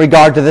Lord in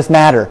regard to this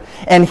matter?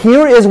 And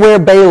here is where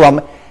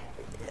Balaam,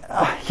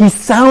 he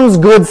sounds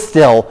good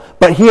still,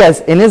 but he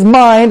has, in his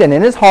mind and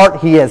in his heart,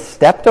 he has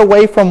stepped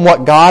away from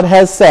what God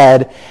has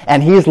said,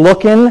 and he's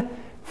looking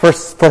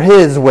for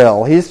his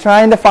will. He's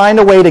trying to find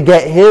a way to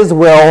get his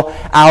will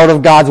out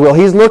of God's will.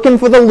 He's looking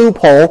for the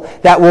loophole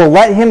that will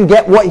let him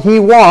get what he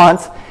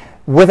wants,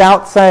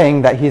 without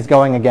saying that he's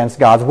going against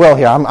God's will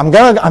here.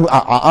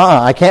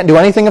 I can't do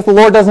anything if the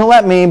Lord doesn't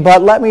let me,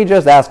 but let me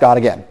just ask God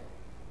again.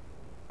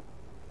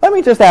 Let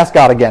me just ask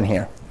God again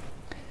here.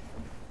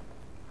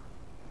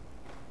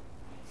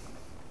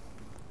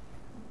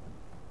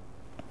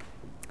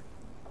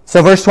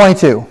 So verse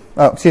 22.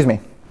 Oh, excuse me.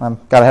 I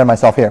got ahead of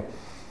myself here.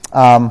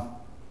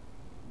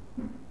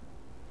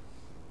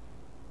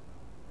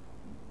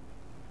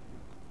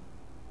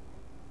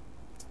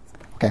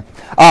 Okay.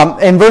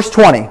 In verse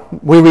 20,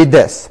 we read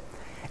this.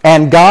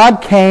 And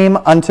God came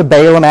unto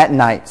Balaam at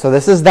night. So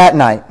this is that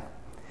night.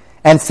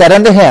 And said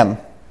unto him,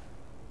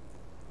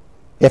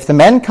 if the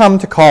men come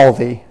to call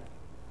thee,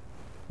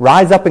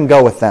 rise up and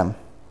go with them.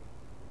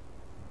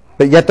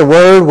 But yet the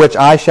word which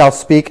I shall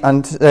say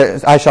unto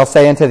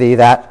thee,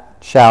 that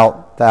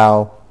shalt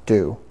thou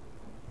do.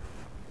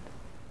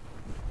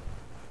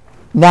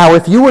 Now,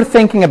 if you were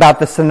thinking about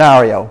the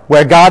scenario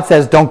where God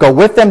says, don't go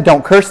with them,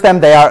 don't curse them,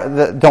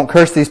 don't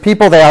curse these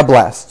people, they are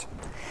blessed,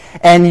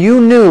 and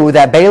you knew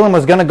that Balaam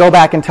was going to go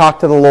back and talk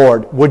to the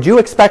Lord, would you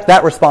expect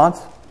that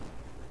response?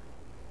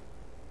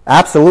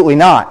 Absolutely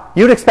not.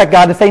 You'd expect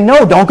God to say,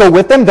 no, don't go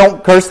with them,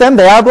 don't curse them,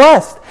 they are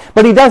blessed.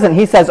 But he doesn't.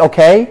 He says,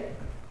 okay,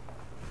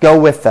 go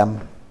with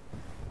them.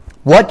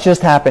 What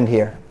just happened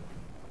here?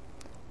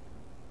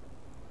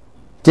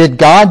 Did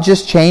God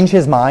just change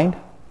his mind?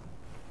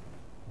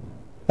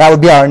 That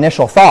would be our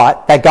initial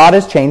thought, that God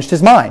has changed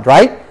his mind,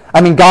 right?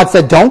 I mean, God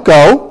said, don't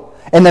go.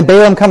 And then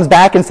Balaam comes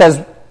back and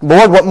says,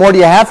 Lord, what more do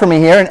you have for me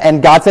here?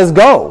 And God says,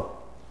 go.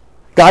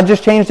 God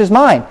just changed his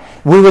mind.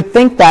 We would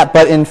think that,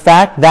 but in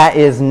fact, that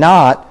is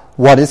not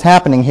what is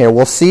happening here.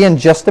 We'll see in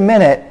just a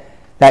minute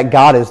that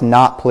God is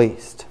not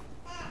pleased.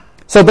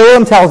 So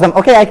Balaam tells them,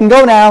 okay, I can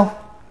go now.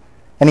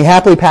 And he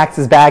happily packs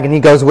his bag and he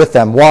goes with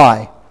them.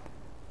 Why?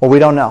 Well, we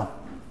don't know.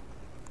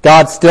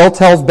 God still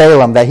tells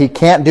Balaam that he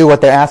can't do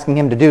what they're asking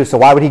him to do, so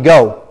why would he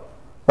go?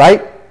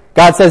 Right?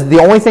 God says the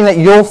only thing that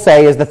you'll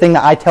say is the thing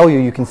that I tell you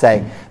you can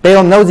say.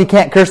 Balaam knows he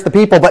can't curse the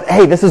people, but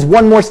hey, this is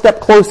one more step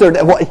closer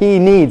to what he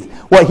needs,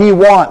 what he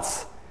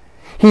wants.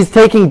 He's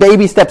taking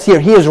baby steps here.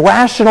 He is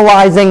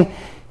rationalizing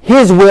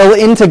his will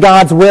into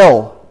God's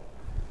will.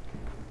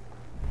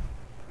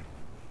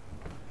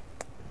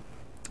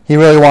 He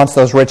really wants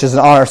those riches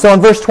and honor. So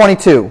in verse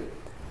 22,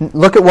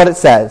 look at what it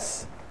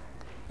says.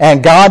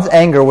 And God's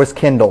anger was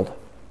kindled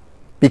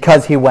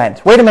because he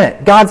went. Wait a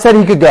minute. God said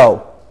he could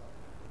go.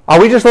 Are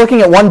we just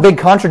looking at one big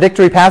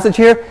contradictory passage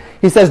here?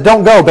 He says,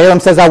 don't go. Balaam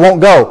says, I won't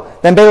go.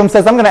 Then Balaam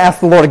says, I'm going to ask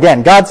the Lord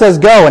again. God says,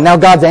 go. And now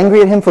God's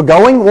angry at him for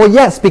going? Well,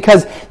 yes,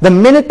 because the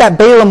minute that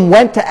Balaam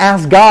went to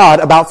ask God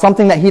about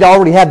something that he'd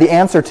already had the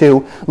answer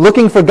to,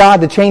 looking for God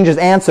to change his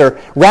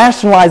answer,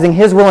 rationalizing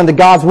his will into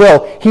God's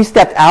will, he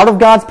stepped out of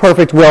God's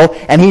perfect will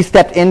and he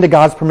stepped into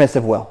God's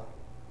permissive will.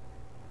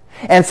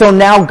 And so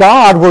now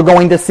God, we're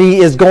going to see,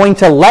 is going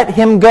to let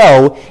him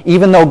go,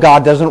 even though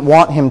God doesn't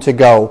want him to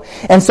go.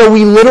 And so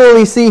we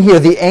literally see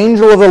here the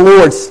angel of the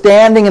Lord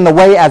standing in the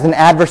way as an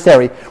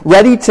adversary,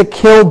 ready to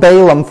kill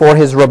Balaam for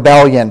his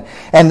rebellion.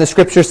 And the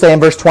scriptures say in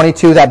verse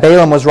 22 that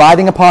Balaam was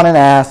riding upon an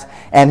ass,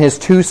 and his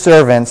two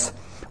servants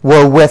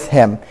were with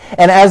him.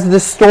 And as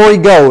this story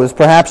goes,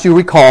 perhaps you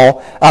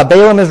recall,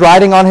 Balaam is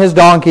riding on his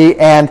donkey,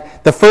 and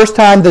the first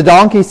time the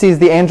donkey sees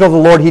the angel of the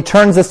Lord, he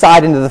turns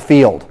aside into the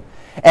field.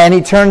 And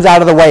he turns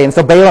out of the way. And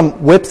so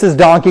Balaam whips his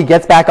donkey,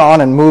 gets back on,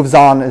 and moves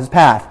on his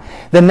path.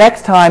 The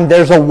next time,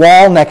 there's a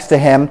wall next to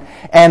him,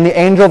 and the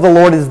angel of the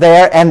Lord is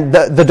there, and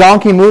the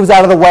donkey moves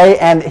out of the way,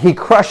 and he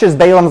crushes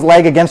Balaam's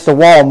leg against a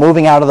wall,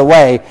 moving out of the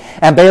way.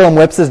 And Balaam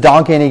whips his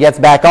donkey, and he gets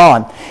back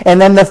on.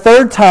 And then the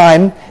third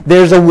time,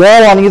 there's a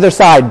wall on either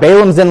side.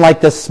 Balaam's in like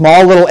this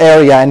small little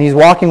area, and he's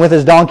walking with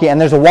his donkey,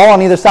 and there's a wall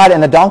on either side,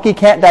 and the donkey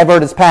can't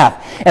divert his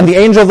path. And the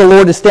angel of the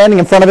Lord is standing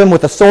in front of him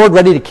with a sword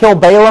ready to kill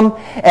Balaam,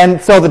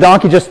 and so the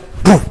donkey just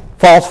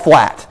falls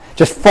flat.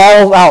 Just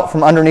falls out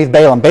from underneath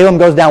Balaam. Balaam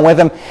goes down with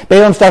him.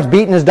 Balaam starts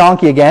beating his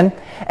donkey again.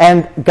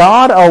 And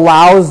God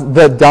allows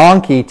the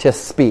donkey to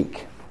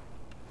speak.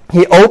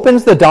 He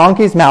opens the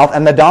donkey's mouth,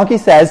 and the donkey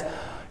says,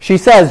 she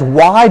says,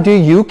 why do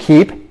you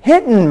keep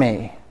hitting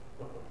me?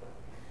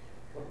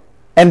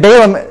 And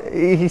Balaam,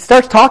 he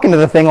starts talking to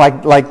the thing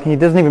like he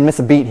doesn't even miss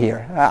a beat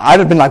here. I'd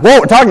have been like, whoa,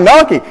 we're talking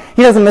donkey.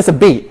 He doesn't miss a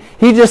beat.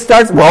 He just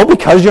starts, well,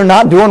 because you're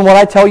not doing what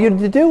I tell you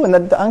to do. And the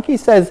donkey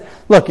says,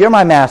 look, you're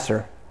my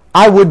master.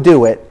 I would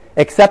do it,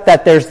 except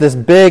that there's this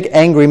big,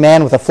 angry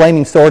man with a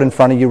flaming sword in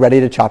front of you ready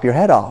to chop your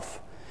head off.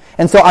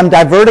 And so I'm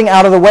diverting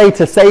out of the way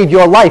to save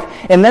your life.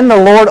 And then the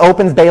Lord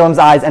opens Balaam's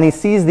eyes, and he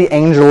sees the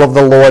angel of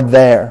the Lord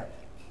there.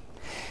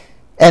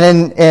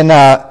 And in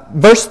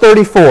verse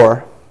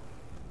 34,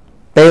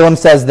 Balaam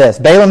says this,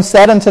 Balaam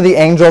said unto the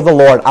angel of the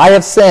Lord, I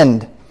have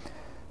sinned,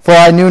 for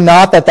I knew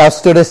not that thou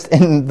stoodest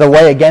in the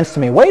way against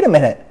me. Wait a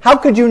minute. How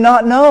could you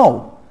not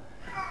know?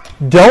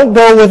 Don't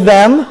go with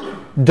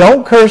them.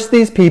 Don't curse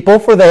these people,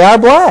 for they are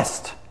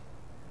blessed.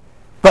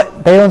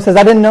 But Balaam says,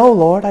 I didn't know,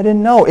 Lord. I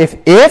didn't know.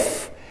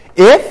 If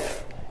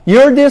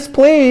you're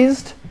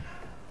displeased,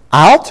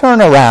 I'll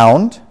turn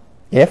around.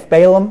 If,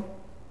 Balaam,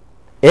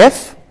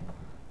 if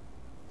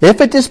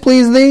it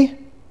displease thee,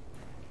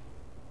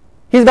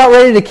 He's about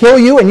ready to kill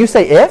you, and you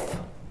say, if?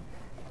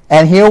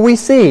 And here we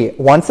see,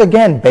 once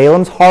again,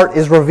 Balaam's heart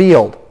is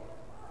revealed.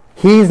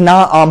 He's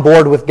not on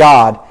board with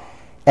God.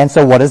 And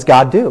so what does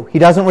God do? He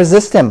doesn't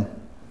resist him.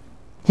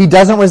 He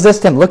doesn't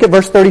resist him. Look at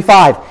verse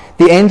 35.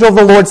 The angel of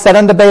the Lord said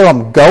unto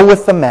Balaam, go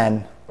with the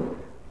men,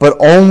 but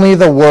only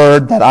the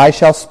word that I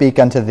shall speak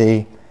unto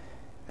thee,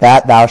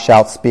 that thou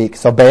shalt speak.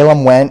 So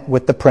Balaam went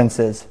with the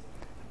princes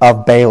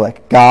of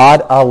Balak.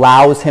 God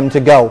allows him to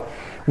go.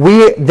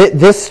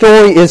 This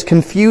story is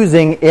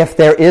confusing if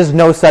there is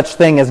no such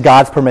thing as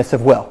God's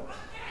permissive will.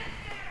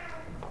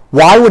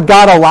 Why would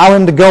God allow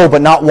him to go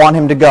but not want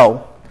him to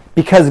go?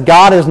 Because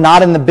God is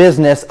not in the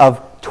business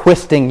of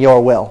twisting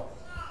your will.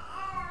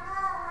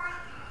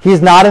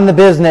 He's not in the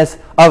business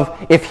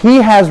of, if he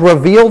has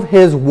revealed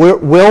his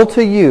will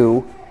to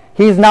you,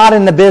 he's not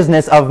in the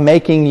business of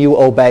making you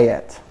obey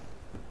it.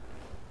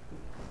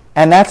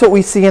 And that's what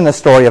we see in the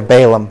story of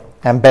Balaam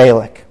and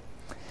Balak.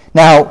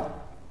 Now,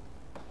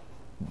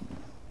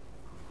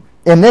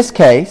 in this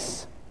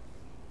case,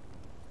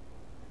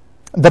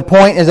 the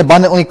point is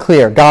abundantly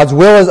clear. God's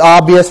will is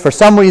obvious. For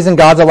some reason,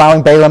 God's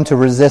allowing Balaam to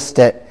resist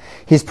it.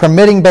 He's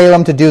permitting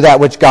Balaam to do that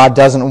which God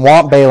doesn't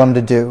want Balaam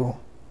to do.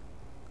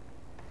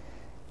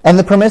 And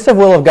the permissive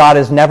will of God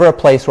is never a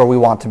place where we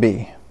want to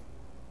be.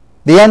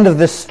 The end of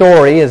this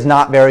story is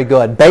not very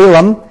good.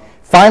 Balaam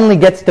finally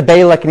gets to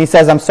Balak and he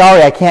says, I'm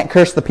sorry, I can't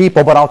curse the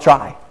people, but I'll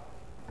try.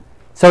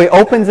 So he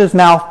opens his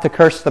mouth to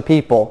curse the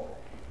people,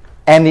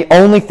 and the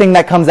only thing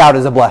that comes out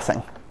is a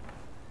blessing.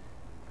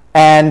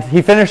 And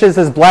he finishes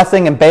his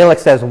blessing, and Balak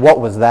says, what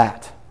was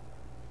that?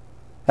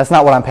 That's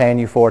not what I'm paying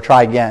you for.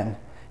 Try again. And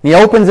he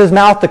opens his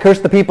mouth to curse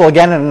the people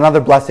again, and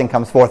another blessing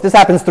comes forth. This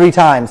happens 3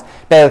 times.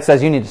 Balak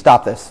says, you need to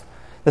stop this.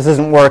 This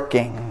isn't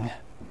working.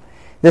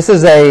 This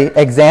is an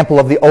example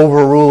of the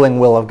overruling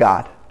will of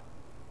God.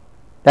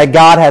 That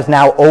God has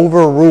now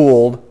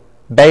overruled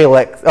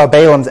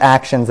Balaam's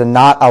actions and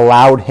not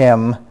allowed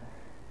him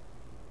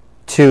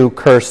to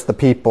curse the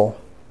people.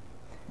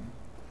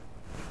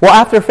 Well,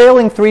 after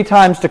failing 3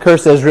 times to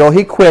curse Israel,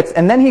 he quits,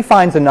 and then he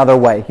finds another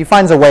way. He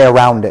finds a way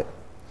around it.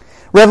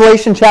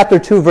 Revelation chapter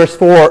 2, verse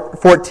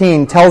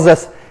 14 tells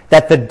us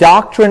that the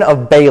doctrine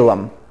of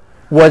Balaam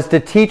was to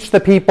teach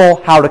the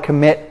people how to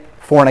commit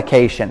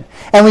fornication.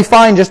 And we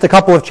find just a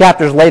couple of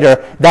chapters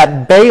later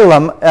that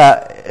Balaam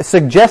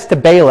suggests to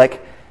Balak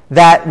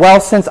that, well,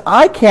 since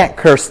I can't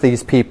curse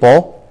these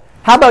people,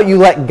 how about you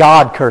let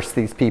God curse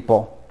these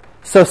people?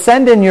 So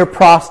send in your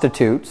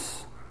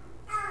prostitutes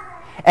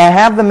and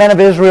have the men of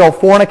Israel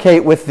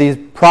fornicate with these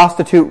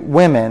prostitute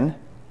women,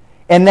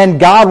 and then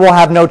God will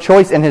have no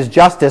choice in his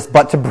justice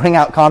but to bring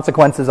out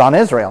consequences on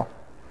Israel.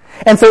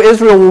 And so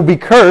Israel will be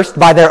cursed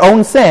by their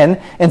own sin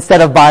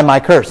instead of by my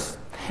curse.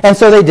 And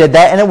so they did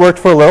that, and it worked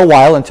for a little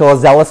while until a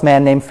zealous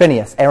man named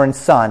Phinehas, Aaron's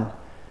son,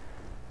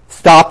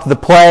 stopped the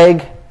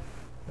plague,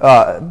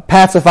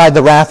 pacified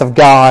the wrath of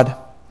God.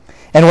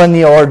 And when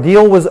the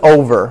ordeal was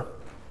over,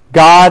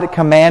 God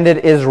commanded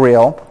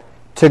Israel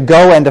to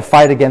go and to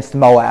fight against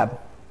Moab.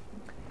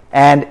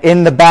 And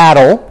in the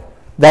battle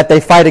that they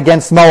fight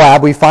against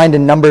Moab, we find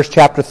in Numbers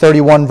chapter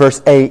 31,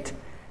 verse 8,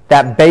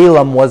 that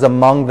Balaam was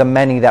among the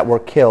many that were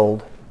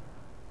killed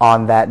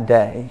on that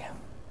day.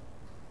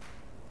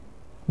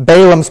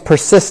 Balaam's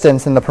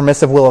persistence in the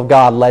permissive will of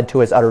God led to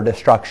his utter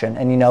destruction.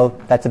 And you know,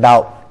 that's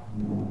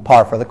about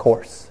par for the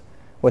course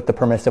with the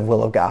permissive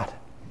will of God.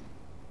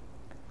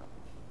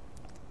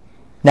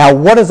 Now,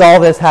 what does all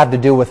this have to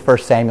do with 1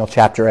 Samuel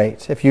chapter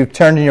 8? If you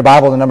turned in your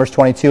Bible to Numbers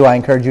 22, I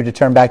encourage you to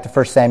turn back to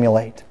 1 Samuel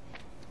 8.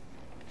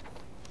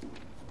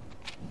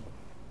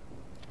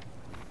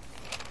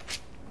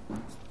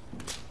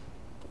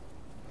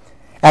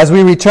 As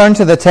we return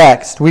to the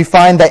text, we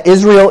find that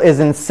Israel is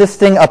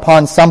insisting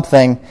upon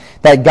something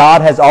that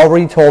God has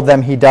already told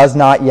them he does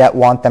not yet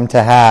want them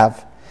to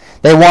have.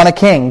 They want a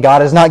king.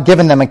 God has not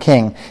given them a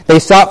king. They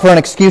sought for an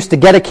excuse to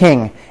get a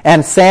king,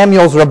 and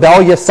Samuel's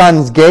rebellious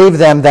sons gave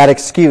them that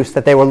excuse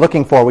that they were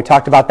looking for. We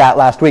talked about that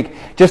last week.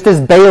 Just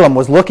as Balaam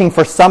was looking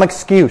for some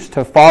excuse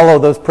to follow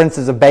those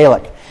princes of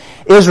Balak,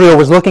 Israel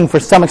was looking for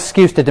some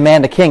excuse to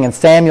demand a king, and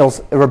Samuel's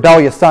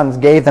rebellious sons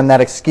gave them that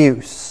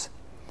excuse.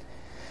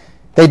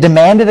 They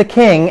demanded a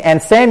king,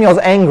 and Samuel's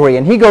angry,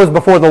 and he goes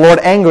before the Lord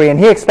angry, and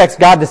he expects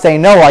God to say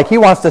no, like he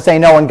wants to say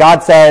no, and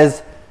God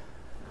says,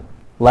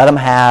 let them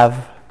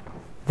have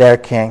their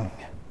king.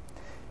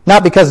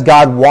 Not because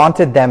God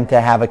wanted them to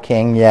have a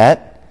king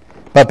yet,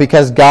 but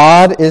because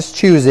God is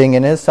choosing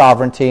in his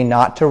sovereignty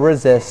not to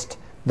resist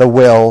the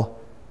will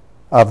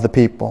of the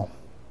people.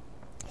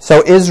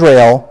 So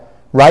Israel,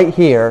 right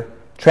here,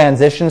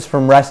 transitions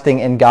from resting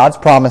in God's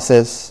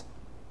promises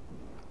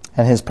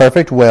and his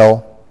perfect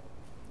will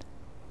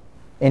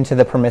into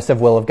the permissive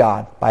will of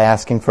God by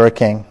asking for a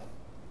king.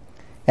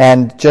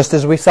 And just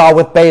as we saw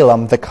with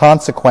Balaam, the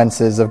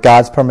consequences of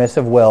God's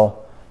permissive will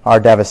are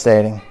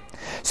devastating.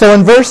 So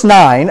in verse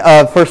 9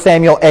 of 1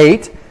 Samuel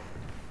 8,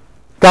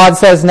 God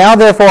says, now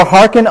therefore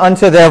hearken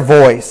unto their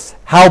voice,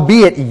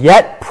 howbeit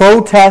yet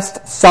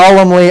protest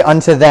solemnly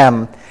unto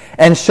them,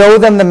 and show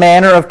them the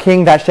manner of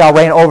king that shall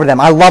reign over them.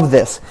 I love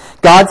this.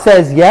 God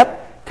says,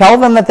 yep, Tell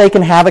them that they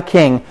can have a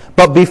king,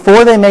 but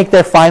before they make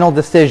their final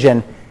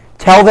decision,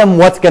 tell them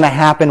what's going to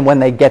happen when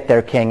they get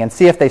their king and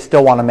see if they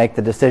still want to make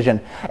the decision.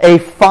 A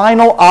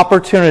final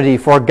opportunity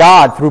for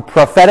God, through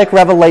prophetic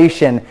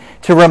revelation,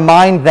 to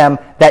remind them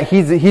that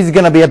he's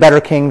going to be a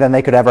better king than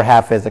they could ever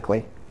have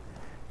physically.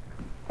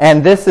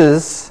 And this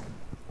is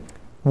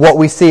what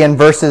we see in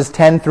verses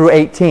 10 through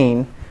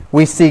 18.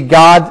 We see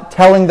God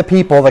telling the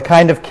people the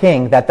kind of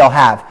king that they'll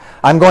have.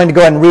 I'm going to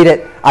go ahead and read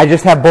it. I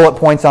just have bullet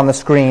points on the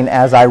screen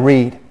as I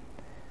read.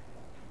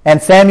 And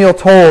Samuel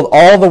told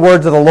all the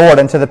words of the Lord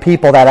unto the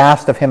people that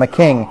asked of him a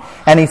king.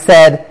 And he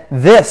said,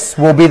 This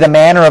will be the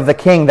manner of the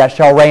king that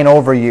shall reign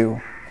over you.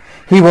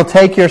 He will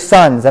take your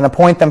sons and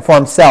appoint them for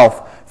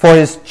himself, for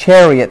his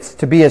chariots,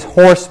 to be his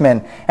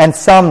horsemen, and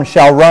some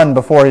shall run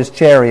before his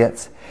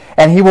chariots.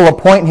 And he will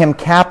appoint him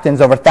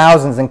captains over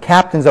thousands and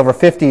captains over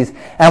 50s,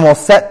 and will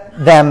set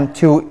them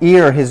to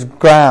ear his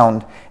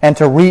ground, and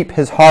to reap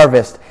his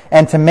harvest,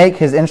 and to make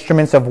his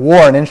instruments of war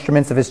and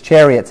instruments of his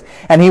chariots.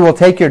 And he will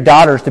take your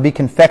daughters to be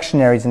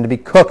confectionaries and to be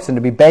cooks and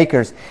to be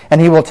bakers.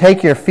 And he will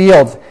take your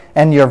fields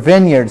and your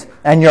vineyards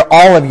and your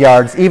olive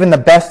yards, even the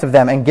best of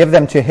them, and give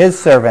them to his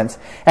servants.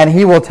 And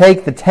he will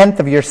take the tenth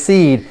of your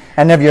seed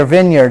and of your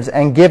vineyards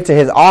and give to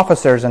his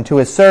officers and to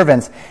his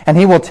servants. And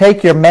he will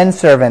take your men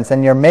servants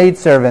and your maid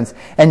servants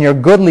and your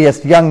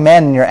goodliest young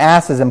men and your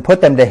asses and put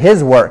them to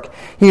his work.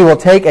 He will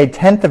take a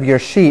tenth of your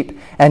sheep,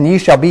 and ye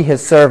shall be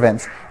his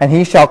servants. And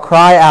he shall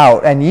cry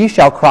out, and ye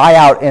shall cry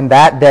out in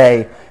that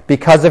day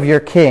because of your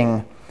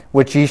king,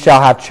 which ye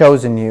shall have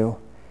chosen you.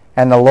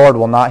 And the Lord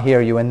will not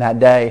hear you in that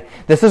day.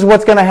 This is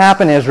what's going to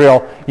happen,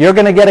 Israel. You're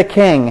going to get a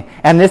king,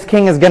 and this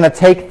king is going to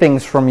take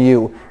things from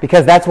you,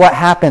 because that's what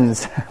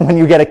happens when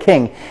you get a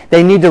king.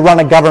 They need to run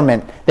a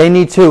government. They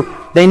need to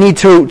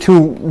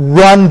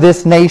run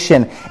this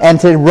nation. And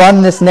to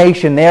run this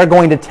nation, they are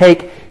going to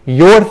take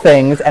your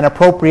things and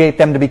appropriate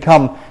them to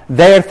become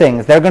their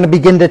things. They're going to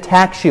begin to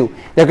tax you.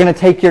 They're going to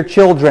take your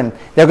children.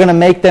 They're going to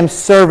make them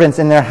servants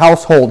in their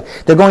household.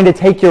 They're going to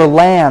take your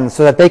land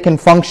so that they can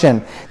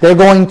function. They're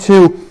going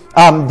to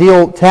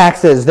deal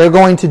taxes. They're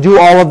going to do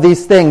all of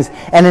these things.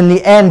 And in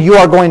the end, you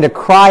are going to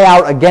cry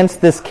out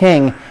against this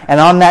king. And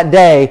on that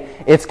day,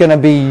 it's going to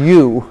be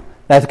you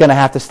that's going to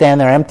have to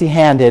stand there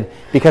empty-handed,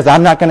 because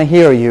I'm not going to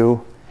hear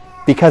you,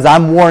 because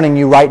I'm warning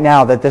you right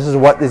now that this is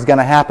what is going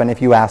to happen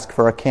if you ask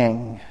for a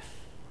king.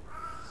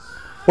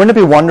 Wouldn't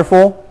it be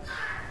wonderful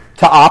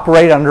to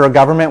operate under a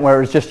government where it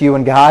was just you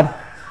and God?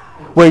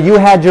 Where you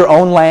had your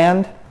own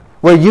land?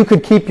 Where you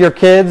could keep your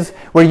kids?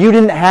 Where you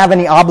didn't have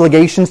any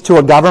obligations to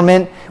a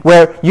government?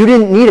 Where you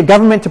didn't need a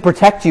government to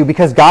protect you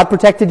because God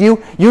protected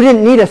you? You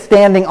didn't need a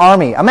standing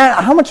army.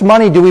 Imagine, how much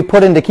money do we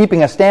put into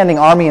keeping a standing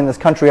army in this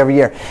country every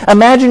year?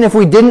 Imagine if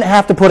we didn't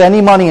have to put any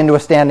money into a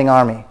standing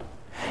army.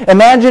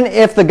 Imagine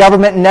if the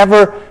government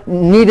never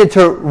needed to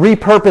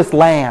repurpose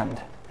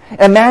land.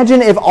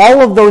 Imagine if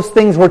all of those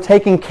things were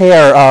taken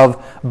care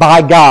of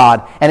by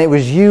God, and it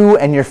was you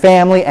and your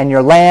family and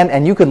your land,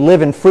 and you could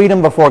live in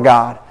freedom before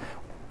God.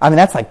 I mean,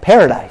 that's like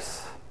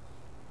paradise.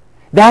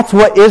 That's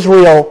what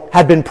Israel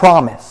had been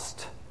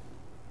promised.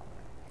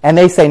 And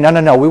they say,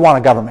 no, we want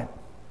a government.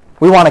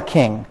 We want a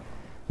king.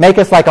 Make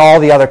us like all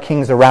the other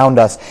kings around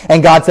us.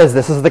 And God says,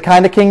 this is the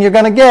kind of king you're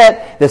going to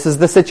get. This is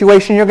the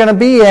situation you're going to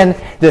be in.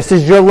 This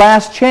is your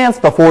last chance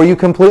before you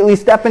completely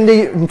step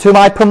into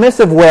my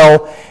permissive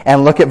will.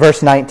 And look at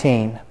verse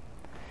 19.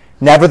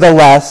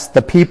 Nevertheless,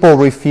 the people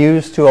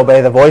refused to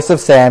obey the voice of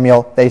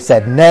Samuel. They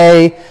said,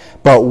 Nay,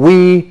 but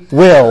we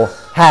will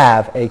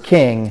have a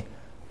king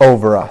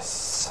over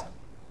us.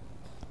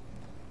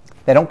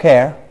 They don't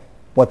care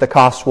what the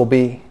cost will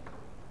be.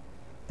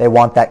 They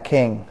want that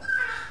king.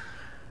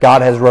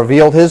 God has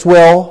revealed his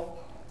will.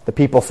 The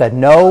people said,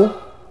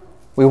 no,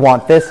 we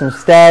want this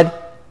instead.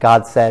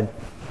 God said,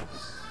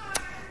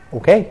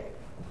 okay,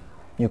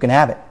 you can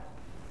have it.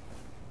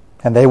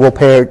 And they will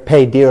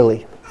pay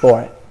dearly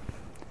for it.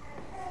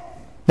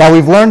 Now,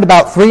 we've learned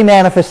about three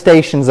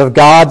manifestations of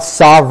God's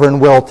sovereign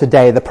will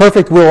today. The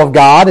perfect will of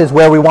God is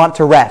where we want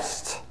to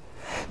rest.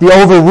 The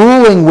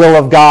overruling will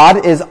of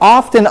God is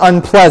often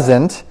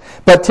unpleasant,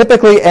 but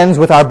typically ends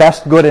with our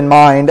best good in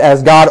mind,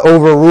 as God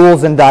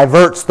overrules and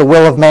diverts the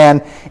will of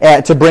man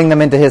to bring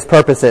them into his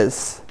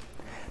purposes.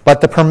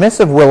 But the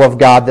permissive will of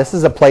God, this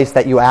is a place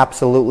that you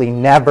absolutely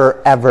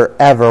never, ever,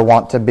 ever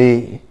want to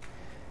be.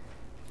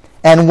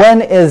 And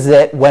when is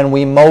it when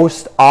we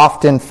most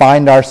often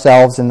find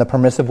ourselves in the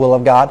permissive will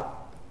of God?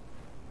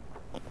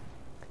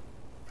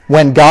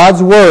 When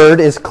God's word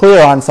is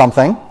clear on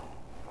something,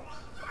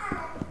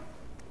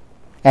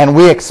 and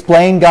we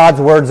explain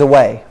God's words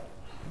away,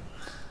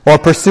 or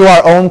pursue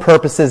our own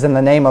purposes in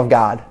the name of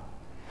God,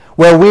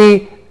 where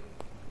we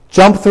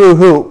jump through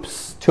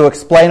hoops to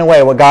explain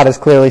away what God has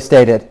clearly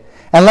stated.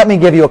 And let me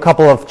give you a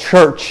couple of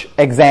church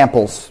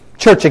examples,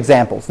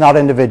 not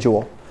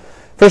individual.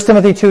 1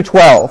 Timothy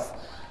 2:12,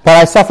 But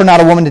I suffer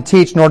not a woman to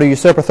teach, nor to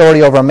usurp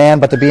authority over a man,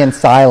 but to be in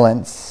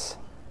silence.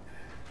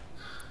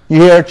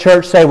 You hear a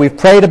church say, we've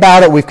prayed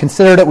about it, we've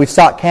considered it, we've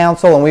sought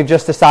counsel, and we've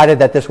just decided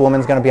that this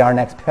woman's going to be our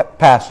next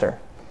pastor.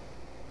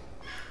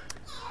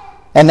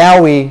 And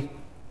now we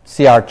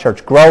see our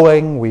church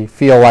growing. We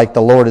feel like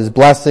the Lord is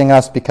blessing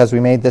us because we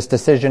made this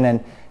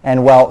decision.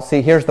 And well,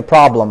 see, here's the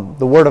problem.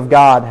 The Word of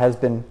God has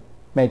been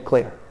made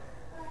clear.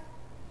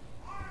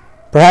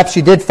 Perhaps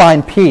you did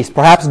find peace.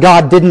 Perhaps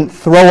God didn't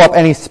throw up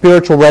any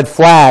spiritual red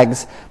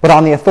flags, but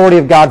on the authority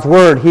of God's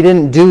Word, He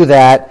didn't do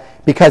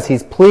that because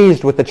He's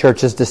pleased with the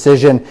church's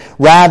decision.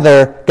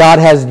 Rather, God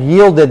has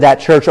yielded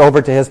that church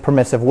over to His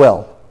permissive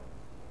will.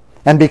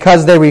 And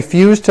because they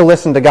refused to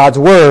listen to God's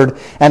Word,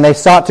 and they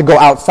sought to go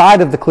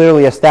outside of the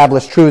clearly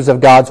established truths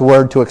of God's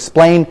Word to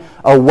explain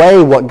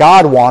away what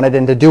God wanted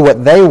and to do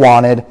what they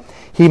wanted,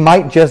 He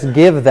might just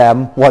give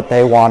them what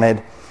they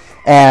wanted.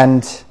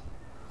 And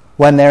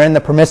when they're in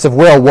the permissive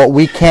will, what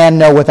we can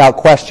know without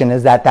question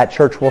is that that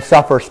church will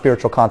suffer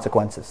spiritual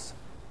consequences.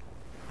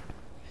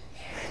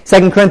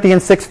 2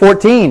 Corinthians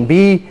 6:14,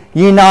 be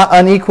ye not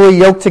unequally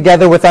yoked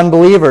together with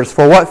unbelievers,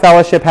 for what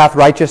fellowship hath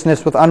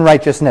righteousness with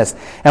unrighteousness,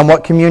 and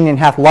what communion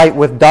hath light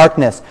with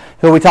darkness?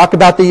 So we talk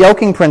about the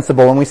yoking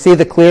principle, and we see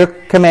the clear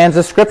commands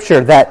of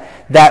Scripture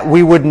that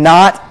we would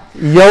not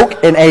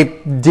yoke in a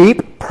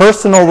deep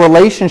personal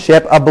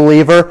relationship a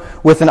believer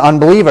with an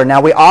unbeliever. Now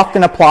we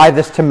often apply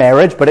this to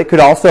marriage, but it could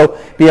also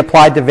be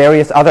applied to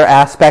various other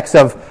aspects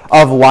of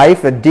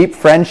life, deep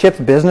friendships,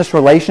 business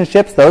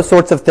relationships, those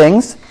sorts of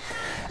things.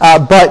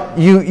 But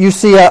you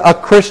see a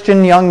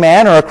Christian young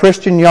man or a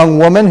Christian young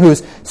woman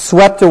who's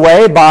swept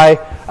away by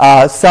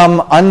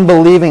some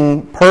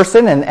unbelieving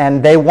person,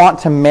 and they want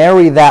to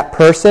marry that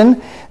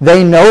person.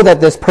 They know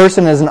that this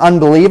person is an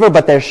unbeliever,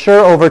 but they're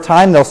sure over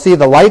time they'll see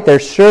the light. They're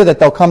sure that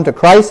they'll come to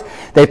Christ.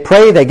 They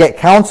pray, they get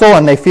counsel,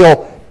 and they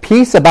feel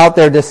peace about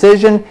their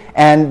decision,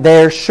 and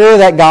they're sure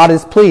that God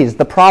is pleased.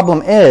 The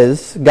problem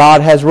is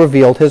God has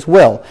revealed His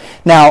will.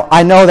 Now,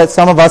 I know that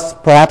some of us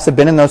perhaps have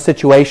been in those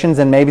situations,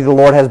 and maybe the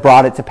Lord has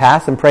brought it to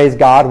pass, and praise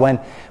God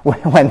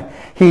when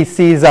He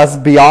sees us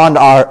beyond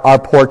our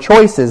poor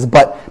choices.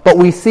 But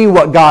we see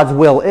what God's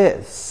will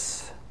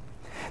is.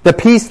 The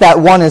peace that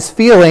one is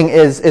feeling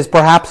is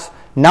perhaps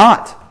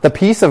not the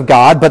peace of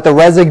God, but the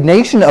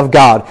resignation of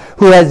God,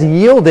 who has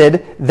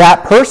yielded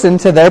that person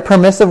to their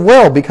permissive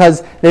will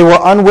because they were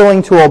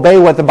unwilling to obey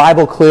what the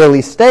Bible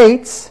clearly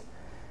states.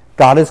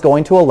 God is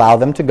going to allow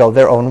them to go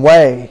their own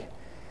way.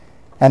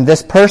 And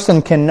this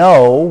person can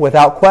know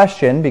without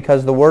question,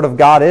 because the Word of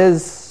God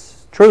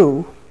is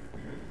true,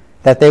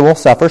 that they will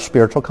suffer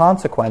spiritual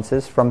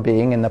consequences from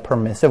being in the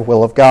permissive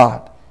will of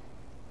God.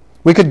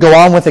 We could go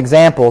on with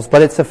examples,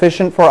 but it's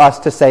sufficient for us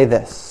to say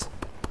this.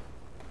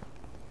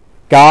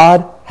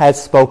 God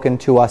has spoken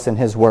to us in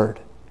His Word.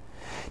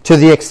 To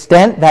the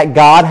extent that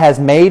God has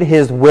made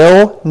His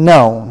will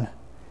known,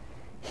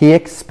 He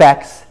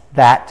expects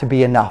that to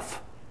be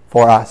enough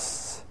for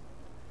us.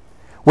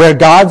 Where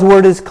God's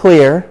Word is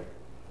clear,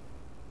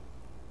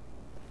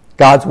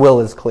 God's will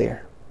is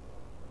clear.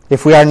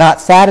 If we are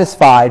not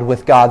satisfied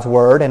with God's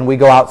Word and we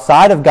go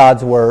outside of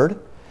God's Word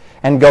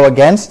and go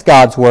against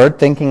God's Word,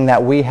 thinking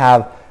that we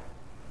have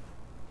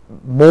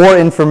more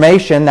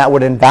information that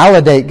would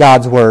invalidate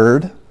God's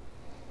Word,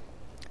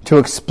 to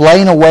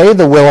explain away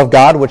the will of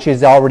God, which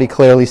He's already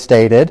clearly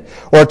stated,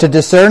 or to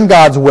discern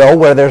God's will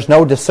where there's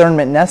no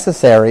discernment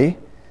necessary,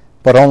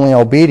 but only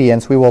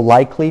obedience, we will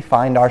likely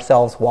find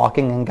ourselves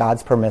walking in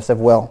God's permissive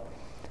will,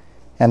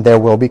 and there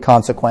will be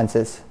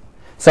consequences.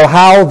 So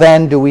how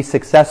then do we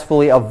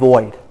successfully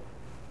avoid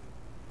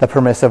the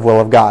permissive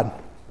will of God?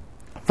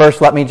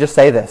 First, let me just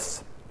say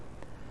this.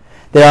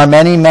 There are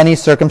many, many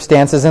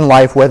circumstances in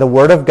life where the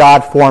Word of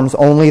God forms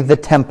only the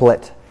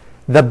template,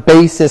 the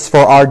basis for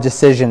our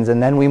decisions,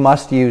 and then we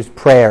must use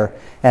prayer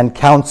and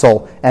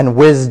counsel and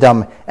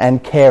wisdom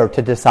and care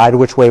to decide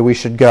which way we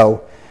should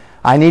go.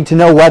 I need to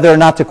know whether or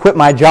not to quit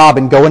my job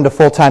and go into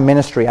full-time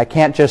ministry. I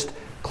can't just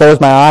close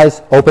my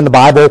eyes, open the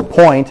Bible,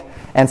 point,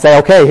 and say,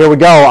 okay, here we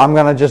go. I'm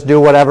going to just do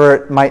whatever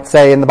it might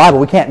say in the Bible.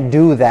 We can't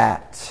do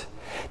that.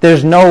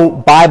 There's no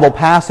Bible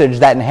passage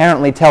that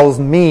inherently tells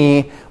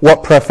me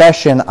what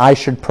profession I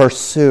should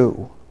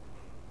pursue.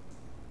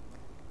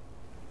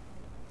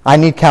 I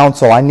need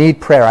counsel. I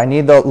need prayer. I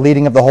need the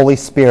leading of the Holy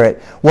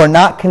Spirit. We're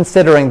not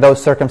considering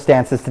those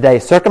circumstances today.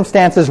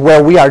 Circumstances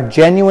where we are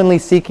genuinely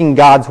seeking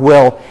God's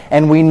will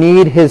and we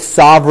need His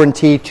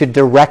sovereignty to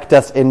direct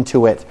us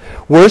into it.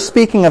 We're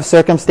speaking of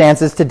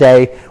circumstances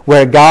today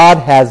where God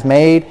has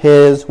made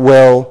His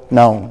will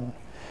known.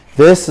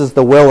 This is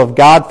the will of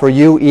God for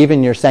you,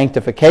 even your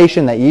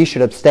sanctification, that ye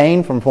should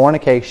abstain from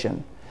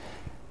fornication.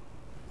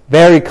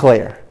 Very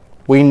clear.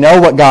 We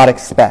know what God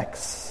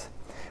expects.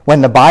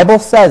 When the Bible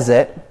says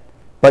it,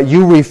 but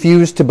you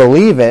refuse to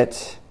believe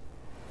it,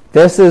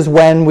 this is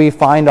when we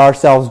find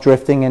ourselves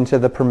drifting into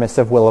the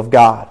permissive will of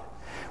God,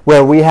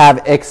 where we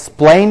have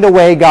explained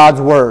away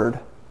God's Word,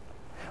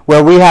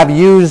 where we have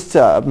used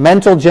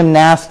mental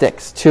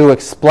gymnastics to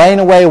explain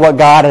away what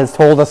God has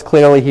told us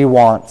clearly He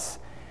wants,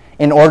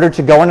 in order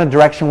to go in a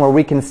direction where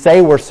we can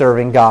say we're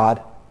serving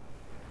God,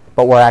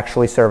 but we're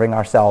actually serving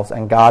ourselves,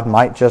 and God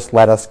might just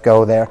let us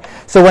go there.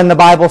 So when the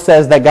Bible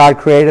says that God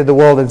created the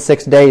world in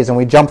 6 days, and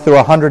we jump through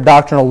 100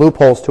 doctrinal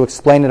loopholes to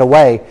explain it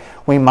away,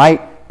 we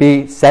might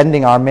be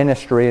sending our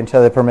ministry into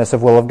the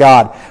permissive will of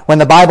God. When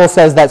the Bible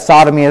says that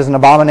sodomy is an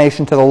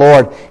abomination to the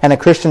Lord, and a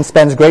Christian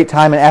spends great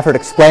time and effort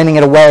explaining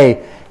it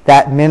away,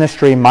 that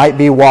ministry might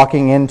be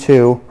walking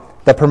into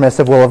the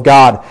permissive will of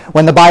God.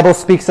 When the Bible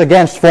speaks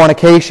against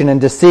fornication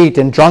and deceit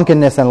and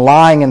drunkenness and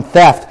lying and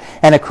theft,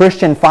 and a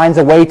Christian finds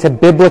a way to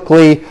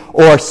biblically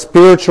or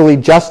spiritually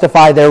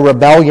justify their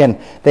rebellion,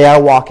 they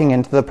are walking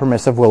into the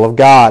permissive will of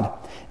God.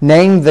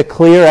 Name the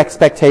clear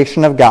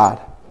expectation of God.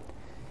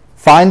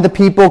 Find the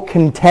people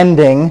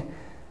contending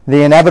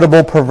the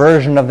inevitable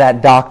perversion of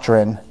that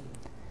doctrine,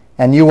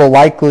 and you will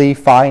likely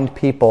find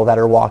people that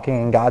are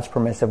walking in God's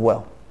permissive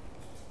will.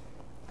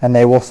 And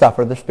they will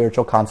suffer the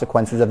spiritual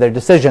consequences of their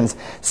decisions.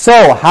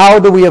 So, how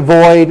do we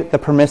avoid the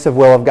permissive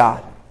will of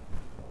God?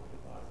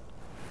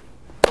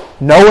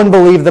 Know and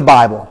believe the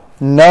Bible.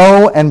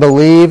 Know and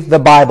believe the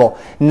Bible.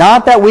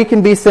 Not that we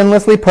can be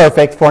sinlessly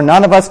perfect, for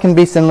none of us can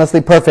be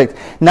sinlessly perfect.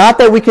 Not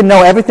that we can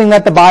know everything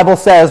that the Bible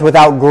says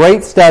without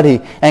great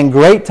study and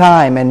great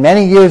time and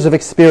many years of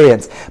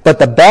experience. But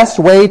the best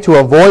way to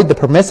avoid the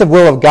permissive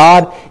will of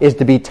God is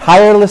to be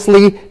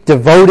tirelessly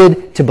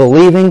devoted to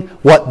believing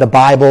what the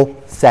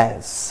Bible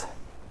says.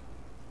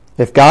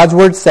 If God's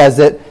Word says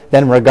it,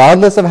 then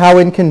regardless of how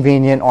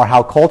inconvenient or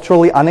how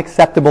culturally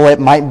unacceptable it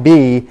might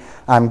be,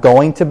 I'm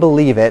going to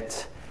believe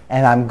it,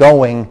 and I'm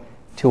going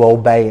to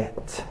obey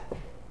it.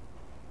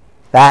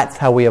 That's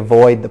how we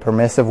avoid the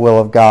permissive will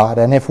of God.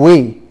 And if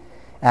we,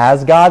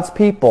 as God's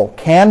people,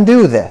 can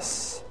do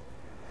this,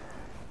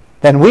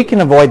 then we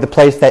can avoid the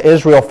place that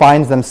Israel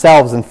finds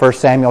themselves in 1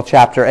 Samuel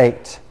chapter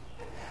 8.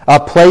 A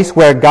place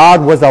where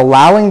God was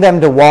allowing them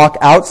to walk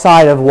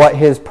outside of what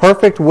His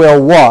perfect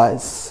will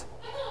was,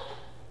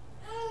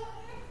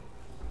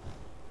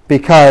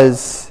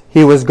 because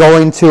He was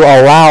going to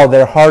allow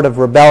their heart of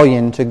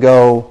rebellion to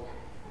go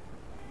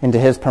into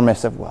His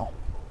permissive will.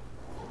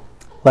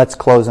 Let's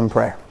close in prayer.